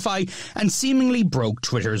Amplify and seemingly broke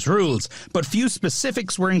Twitter's rules, but few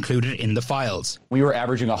specifics were included in the files. We were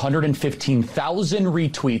averaging 115,000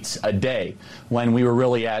 retweets a day when we were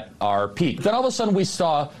really at our peak. Then all of a sudden we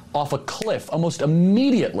saw off a cliff almost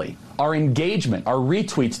immediately our engagement, our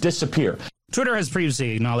retweets disappear. Twitter has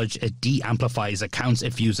previously acknowledged it de-amplifies accounts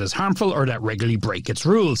it views as harmful or that regularly break its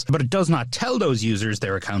rules, but it does not tell those users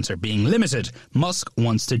their accounts are being limited. Musk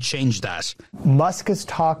wants to change that. Musk has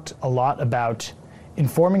talked a lot about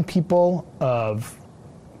informing people of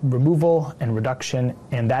removal and reduction,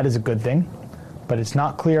 and that is a good thing, but it's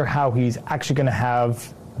not clear how he's actually going to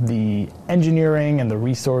have the engineering and the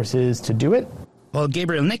resources to do it. While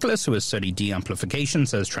Gabriel Nicholas, who has studied de-amplification,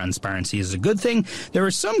 says transparency is a good thing, there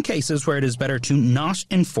are some cases where it is better to not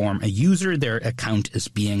inform a user their account is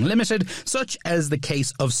being limited, such as the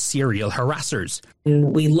case of serial harassers.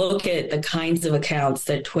 We look at the kinds of accounts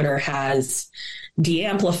that Twitter has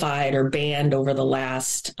de-amplified or banned over the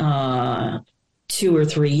last 2 or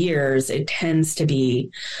 3 years. It tends to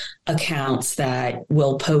be accounts that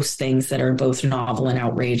will post things that are both novel and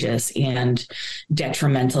outrageous and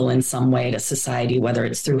detrimental in some way to society, whether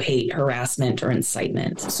it's through hate, harassment, or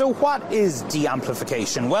incitement. So what is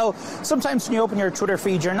de-amplification? Well, sometimes when you open your Twitter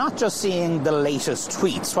feed, you're not just seeing the latest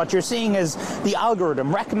tweets. What you're seeing is the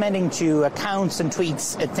algorithm recommending to you accounts and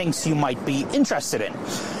tweets it thinks you might be interested in.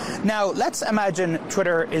 Now, let's imagine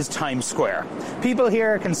Twitter is Times Square. People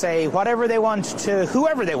here can say whatever they want to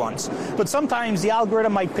whoever they want, but sometimes the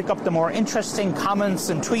algorithm might pick up the more interesting comments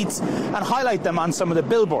and tweets and highlight them on some of the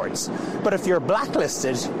billboards. But if you're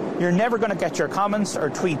blacklisted, you're never going to get your comments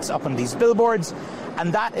or tweets up on these billboards,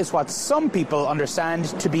 and that is what some people understand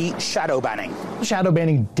to be shadow banning. Shadow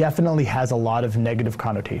banning definitely has a lot of negative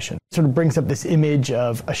connotation. It sort of brings up this image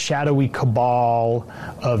of a shadowy cabal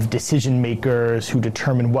of decision makers who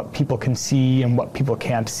determine what people can see and what people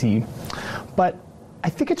can't see. But I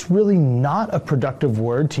think it's really not a productive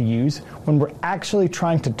word to use when we're actually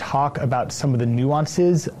trying to talk about some of the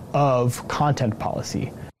nuances of content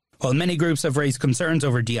policy. While many groups have raised concerns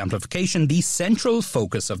over de-amplification, the central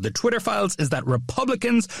focus of the Twitter files is that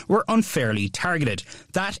Republicans were unfairly targeted.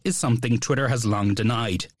 That is something Twitter has long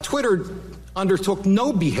denied. Twitter undertook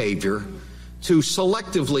no behavior to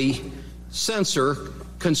selectively censor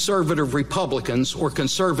conservative Republicans or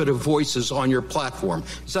conservative voices on your platform.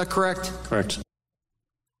 Is that correct? Correct.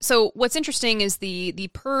 So what's interesting is the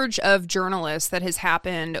purge of journalists that has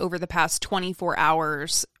happened over the past 24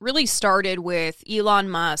 hours really started with Elon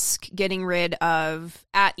Musk getting rid of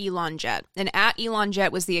 @ElonJet. And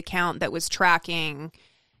 @ElonJet was the account that was tracking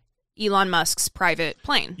Elon Musk's private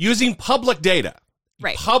plane. Using public data.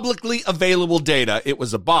 Right. Publicly available data. It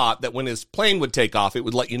was a bot that when his plane would take off, it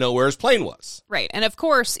would let you know where his plane was. Right. And of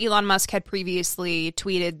course, Elon Musk had previously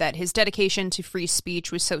tweeted that his dedication to free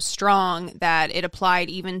speech was so strong that it applied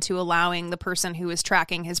even to allowing the person who was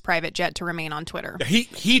tracking his private jet to remain on Twitter.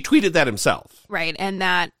 He tweeted that himself. Right. And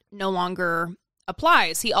that no longer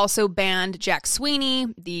applies. He also banned Jack Sweeney,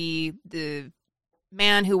 the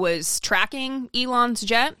man who was tracking Elon's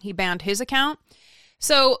jet. He banned his account.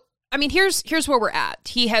 So I mean, here's where we're at.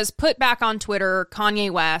 He has put back on Twitter Kanye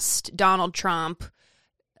West, Donald Trump,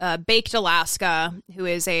 Baked Alaska, who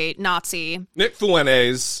is a Nazi. Nick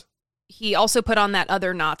Fuentes. He also put on that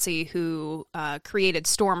other Nazi who created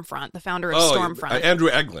Stormfront, the founder of Stormfront. Andrew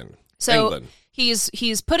Eglin. So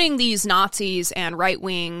he's putting these Nazis and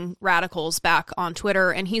right-wing radicals back on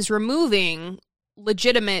Twitter, and he's removing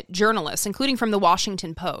legitimate journalists, including from the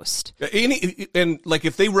Washington Post. And like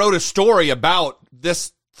if they wrote a story about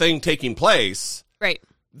this thing taking place, right,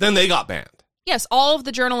 then they got banned. Yes, all of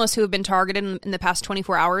the journalists who have been targeted in the past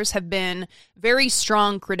 24 hours have been very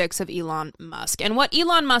strong critics of Elon Musk. And what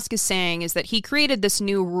Elon Musk is saying is that he created this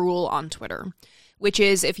new rule on Twitter, which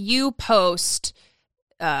is if you post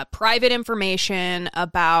private information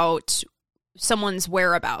about someone's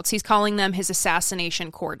whereabouts, he's calling them his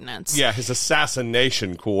assassination coordinates. Yeah, his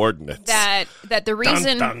assassination coordinates. That the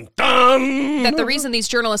reason dun, dun, dun. That the reason these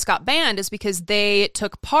journalists got banned is because they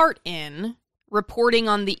took part in reporting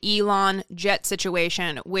on the Elon jet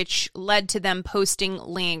situation, which led to them posting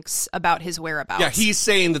links about his whereabouts. Yeah, he's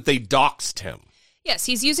saying that they doxed him. Yes,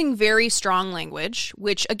 he's using very strong language,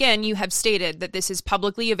 which, again, you have stated that this is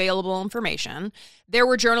publicly available information. There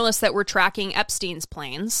were journalists that were tracking Epstein's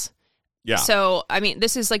planes. Yeah. So, I mean,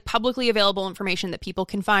 this is like publicly available information that people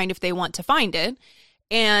can find if they want to find it.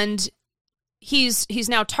 And he's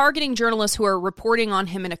now targeting journalists who are reporting on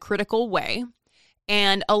him in a critical way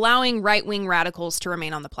and allowing right-wing radicals to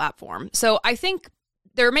remain on the platform. So I think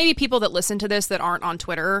there may be people that listen to this that aren't on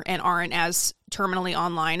Twitter and aren't as terminally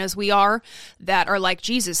online as we are, that are like,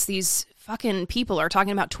 Jesus, these fucking people are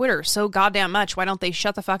talking about Twitter so goddamn much. Why don't they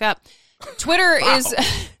shut the fuck up? Twitter is...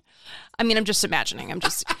 I mean, I'm just imagining.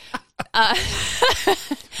 Does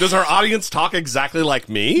our audience talk exactly like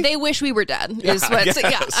me? They wish we were dead.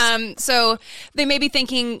 So they may be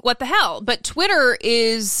thinking, what the hell? But Twitter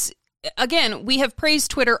is, again, we have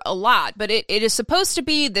praised Twitter a lot, but it is supposed to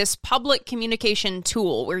be this public communication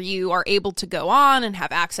tool where you are able to go on and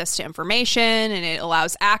have access to information, and it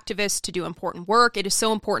allows activists to do important work. It is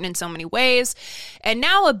so important in so many ways. And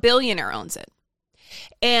now a billionaire owns it.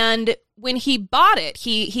 And when he bought it,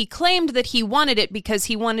 he claimed that he wanted it because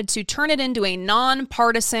he wanted to turn it into a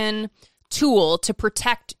nonpartisan tool to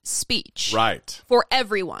protect speech. Right. For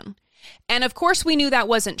everyone. And of course, we knew that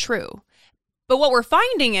wasn't true. But what we're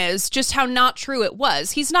finding is just how not true it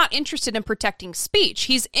was. He's not interested in protecting speech.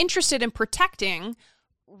 He's interested in protecting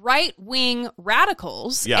right-wing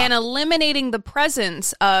radicals and eliminating the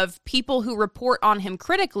presence of people who report on him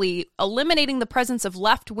critically, eliminating the presence of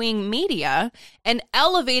left-wing media, and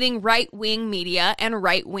elevating right-wing media and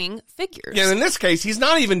right-wing figures. Yeah, in this case, he's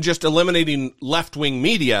not even just eliminating left-wing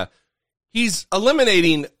media. He's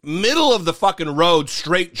eliminating middle-of-the-fucking-road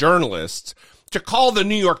straight journalists. To call the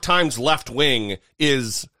New York Times left-wing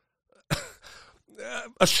is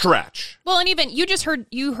a stretch. Well, and even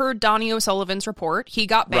you heard Donnie O'Sullivan's report. He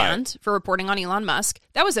got banned for reporting on Elon Musk.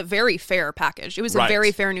 That was a very fair package. It was a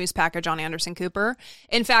very fair news package on Anderson Cooper.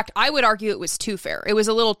 In fact, I would argue it was too fair. It was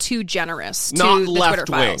a little too generous to the Twitter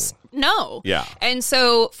files. No. Yeah. And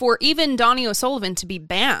so for even Donnie O'Sullivan to be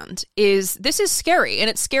banned this is scary. And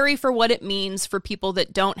it's scary for what it means for people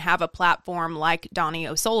that don't have a platform like Donnie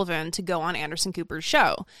O'Sullivan to go on Anderson Cooper's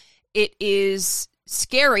show. It is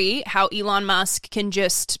scary how Elon Musk can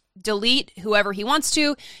just delete whoever he wants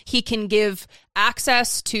to. He can give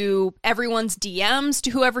access to everyone's DMs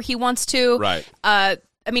to whoever he wants to. Right. I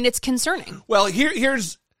mean, it's concerning. Well,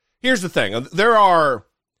 here's the thing. There are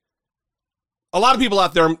a lot of people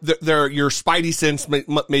out there, your spidey sense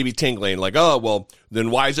may be tingling, like, oh, well, then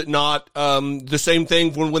why is it not the same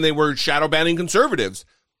thing when they were shadow banning conservatives?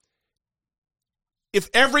 If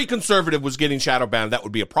every conservative was getting shadow banned, that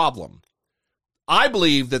would be a problem. I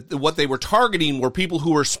believe that what they were targeting were people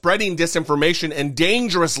who were spreading disinformation and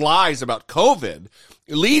dangerous lies about COVID,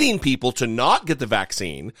 leading people to not get the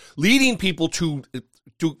vaccine, leading people to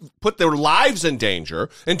put their lives in danger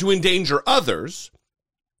and to endanger others.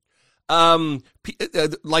 Banning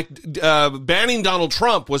Donald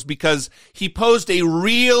Trump was because he posed a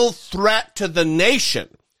real threat to the nation.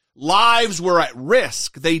 Lives were at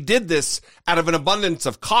risk. They did this out of an abundance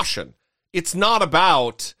of caution. It's not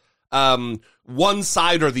about one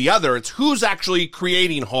side or the other. It's who's actually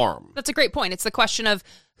creating harm. That's a great point. It's the question of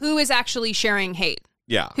who is actually sharing hate.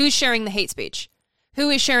 Yeah. Who's sharing the hate speech? Who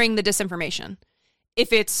is sharing the disinformation?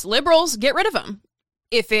 If it's liberals, get rid of them.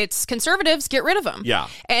 If it's conservatives, get rid of them. Yeah.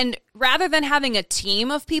 And rather than having a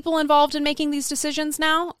team of people involved in making these decisions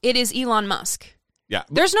now, it is Elon Musk. Yeah.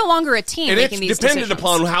 There's no longer a team making these decisions. And it's dependent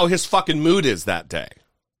upon how his fucking mood is that day.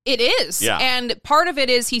 It is. Yeah. And part of it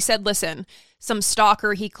is he said, listen, some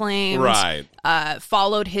stalker, he claimed,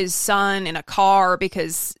 followed his son in a car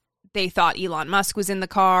because they thought Elon Musk was in the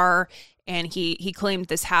car, and he claimed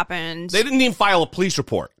this happened. They didn't even file a police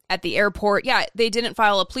report. At the airport. Yeah, they didn't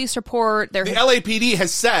file a police report. The LAPD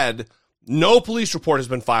has said no police report has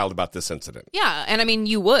been filed about this incident. Yeah, and I mean,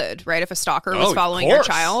 you would, right, if a stalker was following your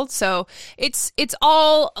child. So it's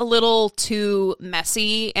all a little too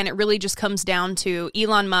messy, and it really just comes down to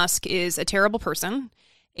Elon Musk is a terrible person.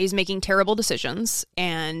 He's making terrible decisions,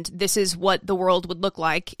 and this is what the world would look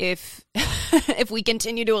like if if we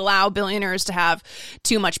continue to allow billionaires to have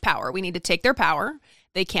too much power. We need to take their power.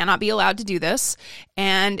 They cannot be allowed to do this,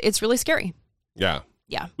 and it's really scary. Yeah.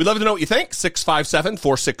 Yeah. We'd love to know what you think.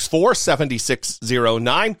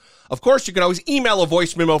 657-464-7609. Of course, you can always email a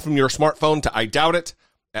voice memo from your smartphone to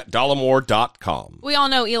idoubt.dollemore.com. We all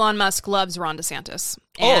know Elon Musk loves Ron DeSantis.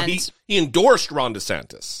 And he endorsed Ron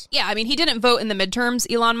DeSantis. Yeah, I mean, he didn't vote in the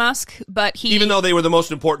midterms, Elon Musk, but he... Even though they were the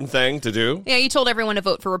most important thing to do? Yeah, he told everyone to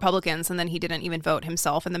vote for Republicans, and then he didn't even vote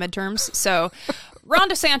himself in the midterms. So Ron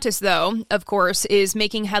DeSantis, though, of course, is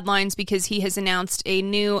making headlines because he has announced a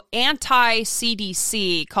new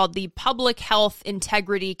anti-CDC called the Public Health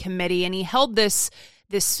Integrity Committee, and he held this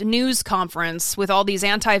news conference with all these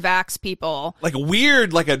anti-vax people. Like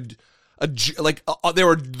weird, there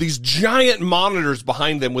were these giant monitors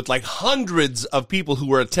behind them with like hundreds of people who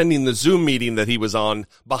were attending the Zoom meeting that he was on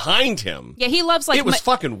behind him. Yeah, he loves it was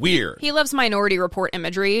fucking weird. He loves Minority Report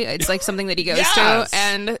imagery. It's like something that he goes to.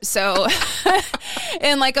 And so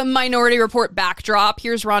in like a Minority Report backdrop,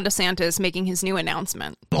 here's Ron DeSantis making his new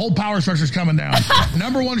announcement. The whole power structure's coming down.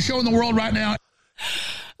 Number one show in the world right now.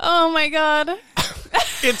 Oh my God.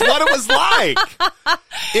 It's what it was like.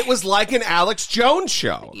 It was like an Alex Jones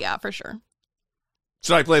show. Yeah, for sure.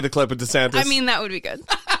 Should I play the clip of DeSantis? I mean, that would be good.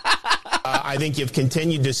 I think you've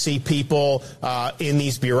continued to see people in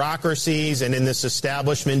these bureaucracies and in this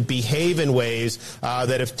establishment behave in ways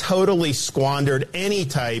that have totally squandered any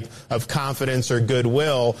type of confidence or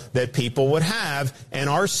goodwill that people would have. And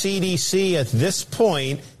our CDC at this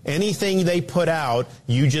point, anything they put out,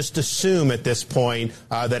 you just assume at this point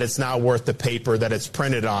that it's not worth the paper that it's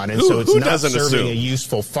printed on. And so it's not serving a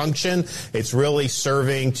useful function. It's really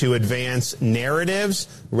serving to advance narratives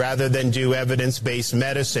rather than do evidence-based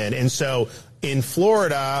medicine. And so in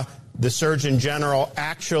Florida, the Surgeon General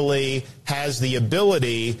actually has the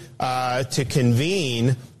ability to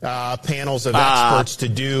convene panels of experts to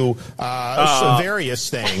do various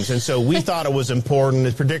things. And so we thought it was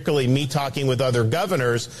important, particularly me talking with other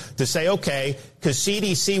governors, to say, okay, because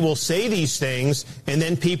CDC will say these things, and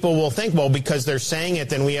then people will think, well, because they're saying it,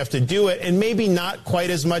 then we have to do it. And maybe not quite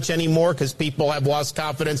as much anymore because people have lost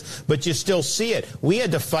confidence, but you still see it. We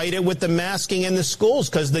had to fight it with the masking in the schools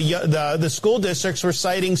because the school districts were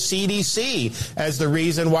citing CDC as the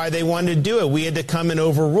reason why they wanted to do it. We had to come and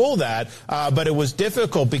overrule that, but it was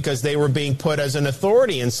difficult because they were being put as an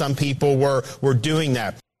authority, and some people were doing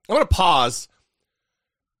that. I'm going to pause.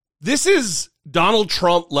 This is Donald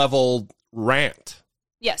Trump level rant.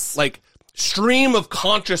 Yes. Like stream of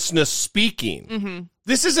consciousness speaking. Mm-hmm.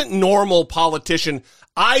 This isn't normal politician,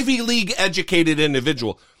 Ivy League educated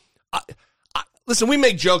individual. Listen, we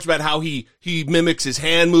make jokes about how he mimics his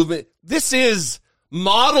hand movement. This is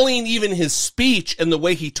modeling even his speech and the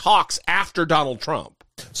way he talks after Donald Trump.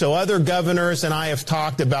 So other governors and I have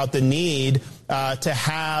talked about the need to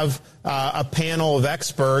have a panel of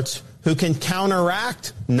experts who can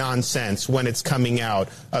counteract nonsense when it's coming out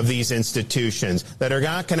of these institutions, that are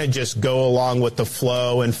not going to just go along with the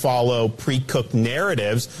flow and follow pre-cooked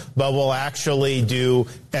narratives, but will actually do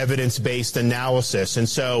evidence-based analysis. And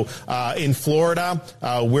so in Florida,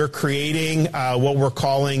 we're creating what we're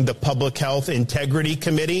calling the Public Health Integrity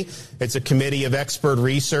Committee. It's a committee of expert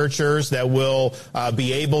researchers that will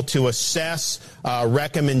be able to assess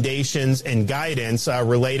recommendations and guidance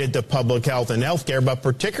related to public health and healthcare, but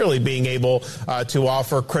particularly being able to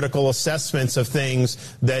offer critical assessments of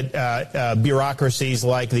things that bureaucracies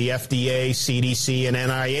like the FDA, CDC, and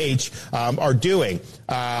NIH are doing.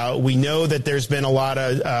 We know that there's been a lot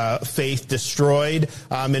of faith destroyed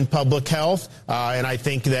in public health, and I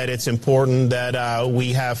think that it's important that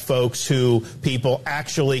we have folks who people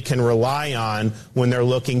actually can rely on when they're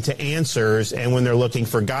looking to answers and when they're looking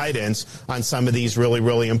for guidance on some of these really,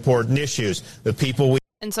 really important issues. The people we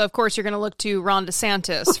And so, of course, you're going to look to Ron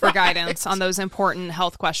DeSantis for guidance on those important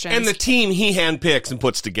health questions. And the team he handpicks and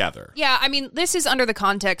puts together. Yeah, I mean, this is under the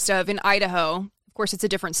context of in Idaho. Of course, it's a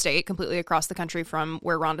different state completely across the country from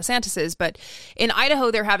where Ron DeSantis is. But in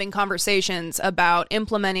Idaho, they're having conversations about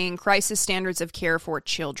implementing crisis standards of care for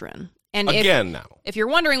children. And if you're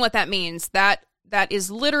wondering what that means, that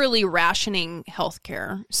is literally rationing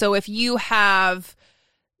healthcare. So if you have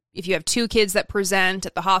 2 kids that present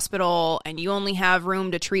at the hospital and you only have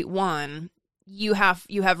room to treat one, you have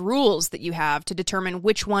rules that you have to determine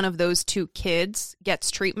which one of those 2 kids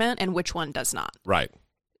gets treatment and which one does not. Right.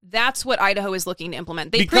 That's what Idaho is looking to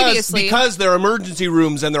implement. Because their emergency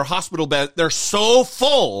rooms and their hospital beds, they're so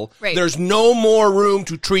full, right. There's no more room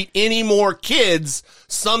to treat any more kids.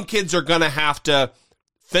 Some kids are going to have to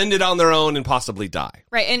fend it on their own and possibly die.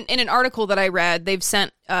 Right. And in an article that I read, they've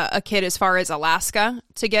sent a kid as far as Alaska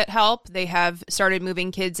to get help. They have started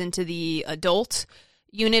moving kids into the adult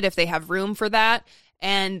unit if they have room for that.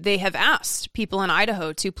 And they have asked people in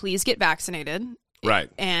Idaho to please get vaccinated.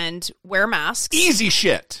 Right. And wear masks. Easy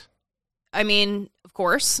shit. I mean, of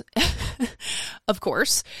course. Of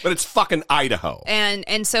course. But it's fucking Idaho.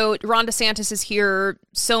 And so Ron DeSantis is here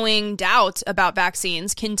sowing doubt about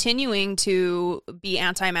vaccines, continuing to be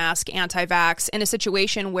anti-mask, anti-vax in a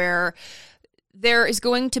situation where there is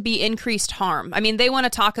going to be increased harm. I mean, they want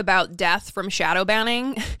to talk about death from shadow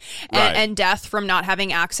banning and death from not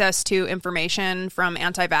having access to information from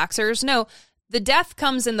anti-vaxxers. No, the death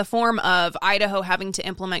comes in the form of Idaho having to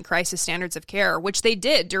implement crisis standards of care, which they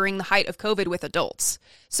did during the height of COVID with adults.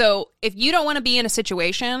 So if you don't want to be in a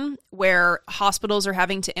situation where hospitals are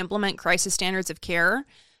having to implement crisis standards of care,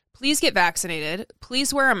 please get vaccinated.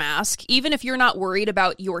 Please wear a mask. Even if you're not worried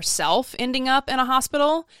about yourself ending up in a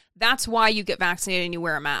hospital, that's why you get vaccinated and you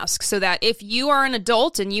wear a mask. So that if you are an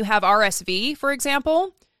adult and you have RSV, for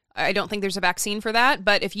example, I don't think there's a vaccine for that,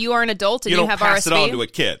 but if you are an adult and you have RSV, you don't pass it on to a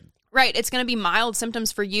kid. Right. It's going to be mild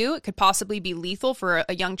symptoms for you. It could possibly be lethal for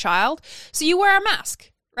a young child. So you wear a mask,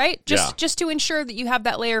 right? Just to ensure that you have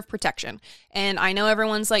that layer of protection. And I know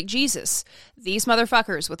everyone's like, Jesus, these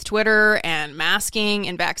motherfuckers with Twitter and masking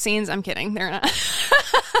and vaccines. I'm kidding. They're not.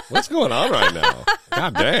 What's going on right now?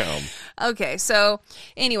 God damn. Okay. So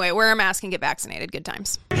anyway, wear a mask and get vaccinated. Good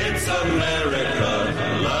times. It's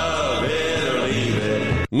America. Love it or leave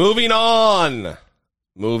it. Moving on.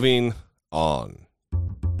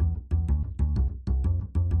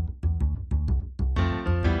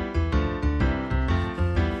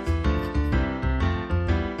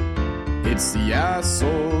 It's the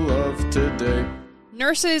asshole of today.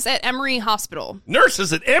 Nurses at Emory Hospital.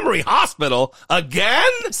 Nurses at Emory Hospital again?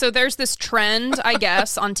 So there's this trend, I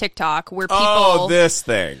guess, on TikTok where people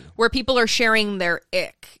where people are sharing their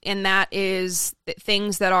ick, and that is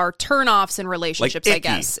things that are turnoffs in relationships, like I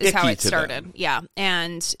guess, is how it started. Them. Yeah.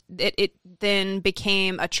 And it then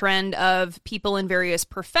became a trend of people in various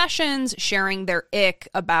professions sharing their ick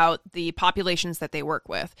about the populations that they work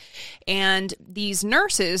with. And these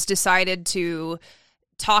nurses decided to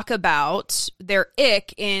talk about their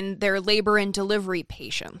ick in their labor and delivery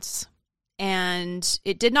patients. And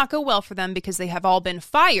it did not go well for them because they have all been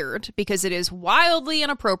fired because it is wildly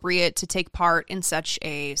inappropriate to take part in such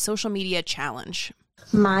a social media challenge.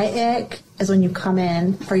 My ick is when you come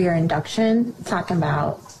in for your induction talking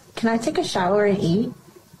about, can I take a shower and eat?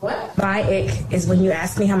 What? My ick is when you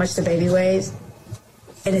ask me how much the baby weighs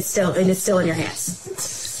and it's still in your hands.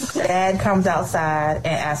 Dad comes outside and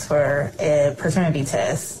asks for a paternity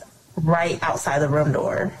test right outside the room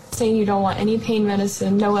door. Saying you don't want any pain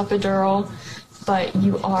medicine, no epidural, but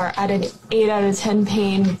you are at an 8 out of 10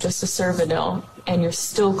 pain with just a Cervidil, and you're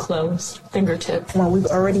still closed, fingertip. Well, we've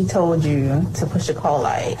already told you to push a call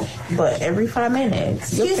light, but every 5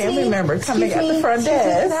 minutes, your family member coming at the front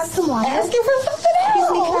desk asking for something else.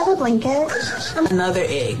 Excuse me, can I have a blanket? Another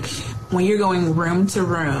ick, when you're going room to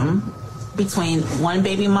room between one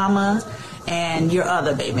baby mama and your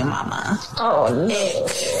other baby mama. Oh, no.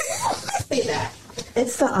 Say that.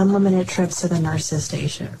 It's the unlimited trips to the nurse's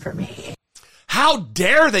station for me. How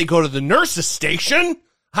dare they go to the nurse's station?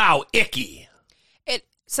 How icky.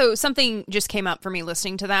 So something just came up for me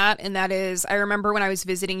listening to that, and that is, I remember when I was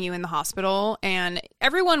visiting you in the hospital, and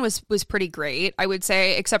everyone was pretty great, I would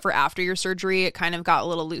say, except for after your surgery. It kind of got a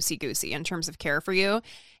little loosey-goosey in terms of care for you.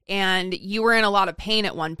 And you were in a lot of pain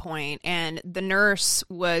at one point, and the nurse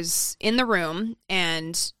was in the room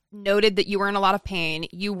and noted that you were in a lot of pain.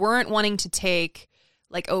 You weren't wanting to take,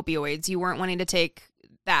 like, opioids. You weren't wanting to take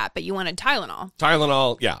that, but you wanted Tylenol.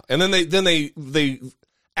 Tylenol, yeah. And then they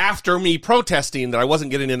after me protesting that I wasn't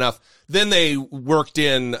getting enough, then they worked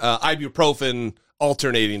in ibuprofen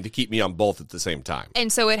alternating to keep me on both at the same time.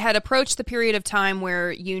 And so it had approached the period of time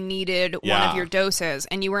where you needed one of your doses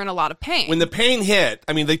and you were in a lot of pain. When the pain hit,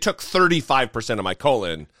 I mean, they took 35% of my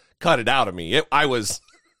colon, cut it out of me. It was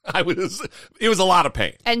a lot of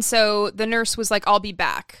pain. And so the nurse was like, I'll be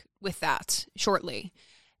back with that shortly.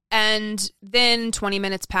 And then 20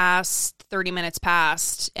 minutes passed, 30 minutes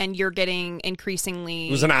passed, and you're getting increasingly...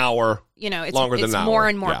 It was an hour. It's longer than an hour. More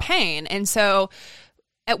and more pain. And so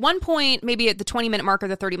at one point, maybe at the 20-minute mark or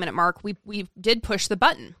the 30-minute mark, we did push the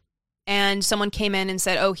button. And someone came in and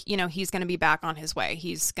said, oh, he's going to be back on his way.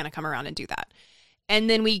 He's going to come around and do that. And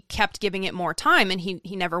then we kept giving it more time, and he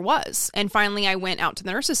never was. And finally, I went out to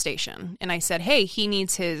the nurse's station, and I said, hey, he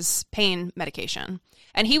needs his pain medication.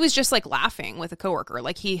 And he was just like laughing with a coworker,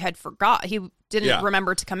 like he had forgot. He didn't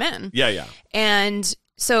remember to come in. Yeah. And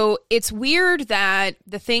so it's weird that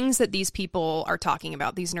the things that these people are talking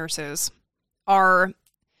about, these nurses, are...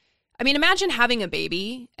 I mean, imagine having a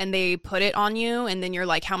baby and they put it on you and then you're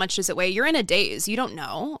like, how much does it weigh? You're in a daze. You don't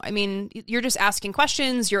know. I mean, you're just asking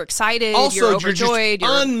questions. You're excited. Also, you're overjoyed. You're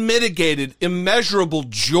just unmitigated, immeasurable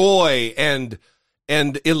joy and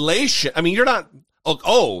elation. I mean, you're not,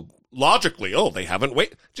 logically, they haven't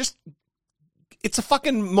waited. Just, it's a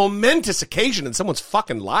fucking momentous occasion in someone's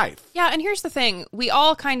fucking life. Yeah, and here's the thing. We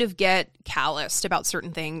all kind of get calloused about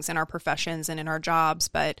certain things in our professions and in our jobs,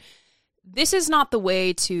 but this is not the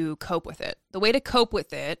way to cope with it. The way to cope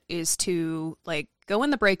with it is to go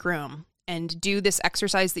in the break room and do this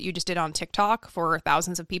exercise that you just did on TikTok for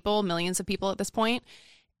thousands of people, millions of people at this point,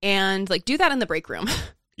 and do that in the break room.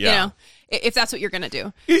 Yeah. If that's what you're going to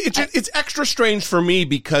do. It's extra strange for me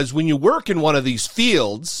because when you work in one of these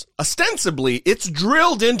fields, ostensibly it's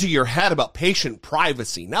drilled into your head about patient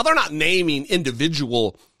privacy. Now, they're not naming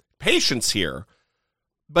individual patients here,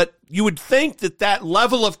 but you would think that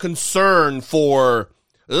level of concern for,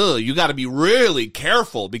 you got to be really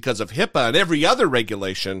careful because of HIPAA and every other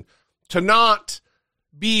regulation to not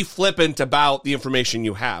be flippant about the information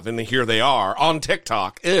you have. And here they are on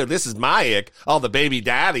TikTok. This is my ick. All the baby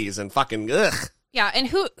daddies and fucking ugh. Yeah, and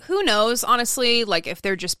who knows, honestly, if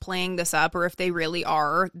they're just playing this up or if they really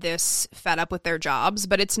are this fed up with their jobs.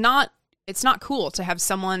 But it's not cool to have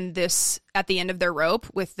someone this at the end of their rope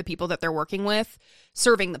with the people that they're working with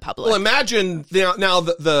serving the public. Well, imagine now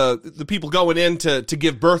the people going in to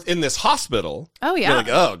give birth in this hospital. Oh, yeah. You're like,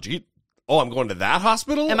 oh, gee. Oh, I'm going to that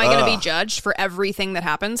hospital? Am I going to be judged for everything that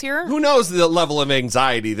happens here? Who knows the level of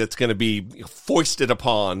anxiety that's going to be foisted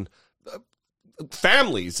upon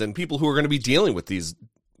families and people who are going to be dealing with these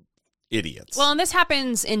idiots. Well, and this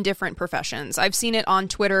happens in different professions. I've seen it on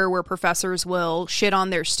Twitter where professors will shit on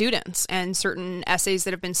their students and certain essays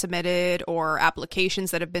that have been submitted or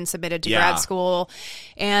applications that have been submitted to grad school.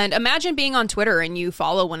 And imagine being on Twitter and you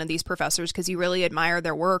follow one of these professors because you really admire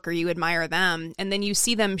their work or you admire them, and then you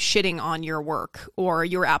see them shitting on your work or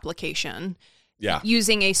your application. Yeah.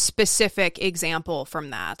 Using a specific example from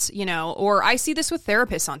that, you know, or I see this with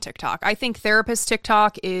therapists on TikTok. I think therapist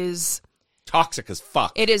TikTok is toxic as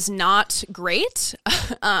fuck. It is not great.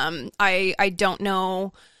 I don't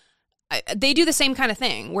know. They do the same kind of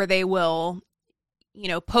thing where they will, you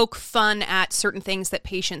know, poke fun at certain things that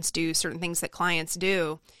patients do, certain things that clients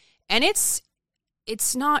do. And it's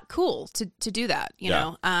not cool to do that, you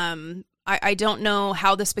know. I don't know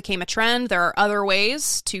how this became a trend. There are other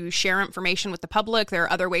ways to share information with the public. There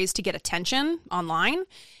are other ways to get attention online.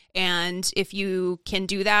 And if you can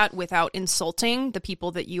do that without insulting the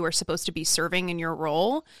people that you are supposed to be serving in your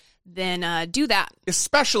role, then do that.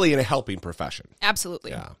 Especially in a helping profession.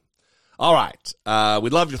 Absolutely. Yeah. All right.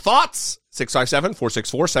 We'd love your thoughts.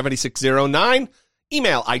 657-464-7609.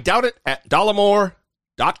 Email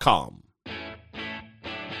idoubitit@dollamore.com.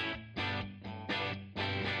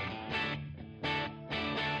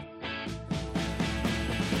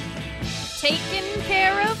 Taking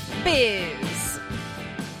care of biz.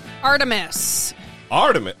 Artemis.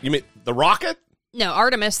 Artemis? You mean the rocket? No,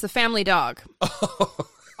 Artemis, the family dog.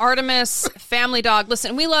 Artemis, family dog.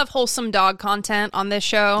 Listen, we love wholesome dog content on this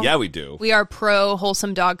show. Yeah, we do. We are pro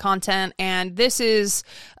wholesome dog content, and this is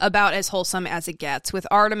about as wholesome as it gets, with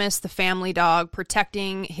Artemis, the family dog,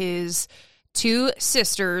 protecting his 2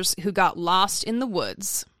 sisters who got lost in the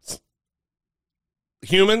woods.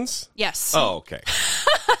 Humans? Yes. Oh, okay.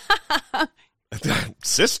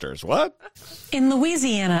 Sisters, what? In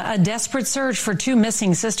Louisiana, a desperate search for 2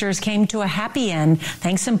 missing sisters came to a happy end,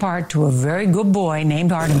 thanks in part to a very good boy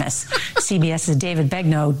named Artemis. CBS's David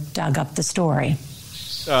Begnaud dug up the story.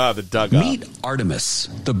 The dug up. Meet Artemis,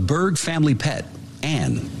 the Berg family pet,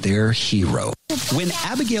 and their hero. When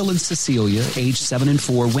Abigail and Cecilia, aged 7 and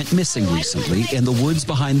 4, went missing recently in the woods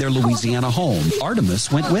behind their Louisiana home,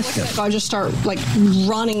 Artemis went with them. I just start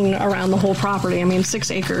running around the whole property. I mean,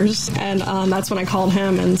 6 acres. And that's when I called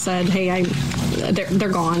him and said, hey,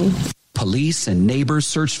 they're gone. Police and neighbors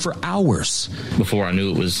searched for hours. Before I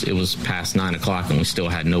knew it was past 9 o'clock and we still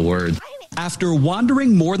had no word. After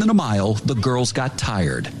wandering more than a mile, the girls got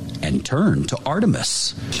tired and turned to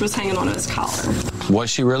Artemis. She was hanging on his collar.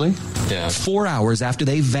 Was she really? Yeah. 4 hours after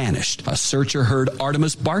they vanished, a searcher heard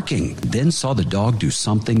Artemis barking, then saw the dog do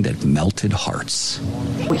something that melted hearts.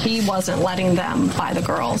 He wasn't letting them by the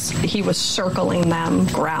girls. He was circling them,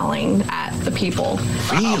 growling at the people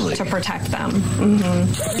to protect them.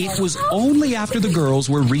 Mm-hmm. It was only after the girls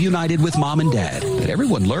were reunited with mom and dad that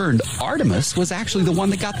everyone learned Artemis was actually the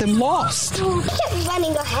one that got them lost. He kept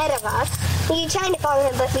running ahead of us. We were trying to follow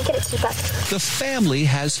him, but we couldn't keep up. The family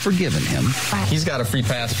has forgiven him. He's got a free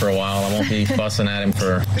pass for a while. I won't be fussing at him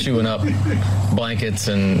for chewing up blankets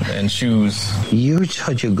and shoes. You're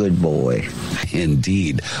such a good boy.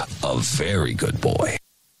 Indeed, a very good boy.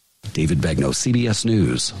 David Begnaud, CBS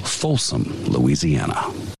News, Folsom,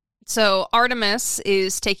 Louisiana. So Artemis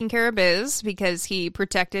is taking care of biz because he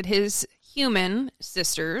protected his human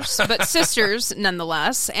sisters, but sisters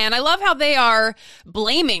nonetheless. And I love how they are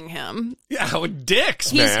blaming him. Yeah, with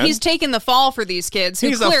dicks, man. He's taking the fall for these kids who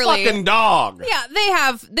He's clearly a fucking dog. Yeah,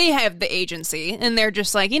 they have the agency, and they're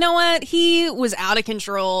just like, you know what? He was out of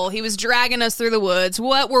control. He was dragging us through the woods.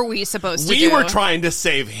 What were we supposed to do? We were trying to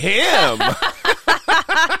save him.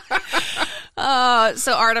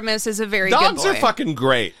 So Artemis is a very good boy. Dogs are fucking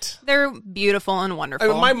great. They're beautiful and wonderful.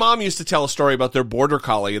 I mean, my mom used to tell a story about their border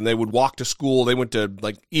collie, and they would walk to school. They went to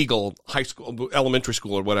like Eagle High School, elementary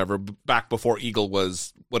school, or whatever, back before Eagle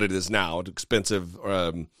was what it is now, an expensive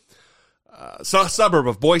suburb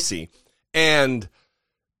of Boise. And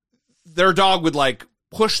their dog would like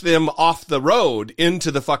push them off the road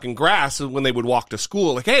into the fucking grass when they would walk to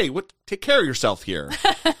school. Like, hey, take care of yourself here.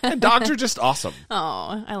 And dogs are just awesome.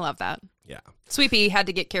 Oh, I love that. Yeah. Sweepy had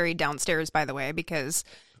to get carried downstairs, by the way, because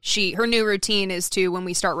her new routine is to, when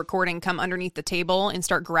we start recording, come underneath the table and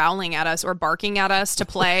start growling at us or barking at us to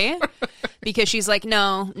play. Because she's like,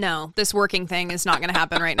 no, this working thing is not going to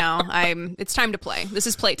happen right now. It's time to play. This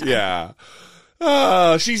is playtime. Yeah.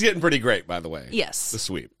 She's getting pretty great, by the way. Yes. The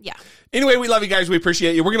sweep. Yeah. Anyway, we love you guys. We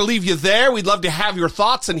appreciate you. We're going to leave you there. We'd love to have your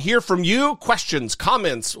thoughts and hear from you. Questions,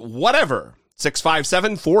 comments, whatever.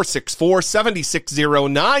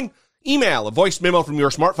 657-464-7609. Email a voice memo from your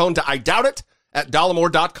smartphone to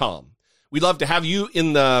idoubitit@dollamore.com. We'd love to have you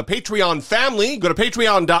in the Patreon family. Go to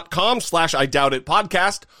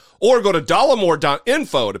patreon.com/IDoubtItPodcast Or go to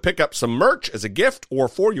dollamore.info to pick up some merch as a gift or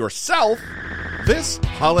for yourself this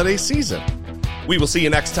holiday season. We will see you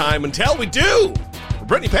next time. Until we do, for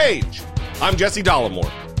Brittany Page, I'm Jesse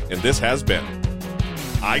Dollamore, and this has been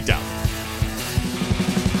I Doubt.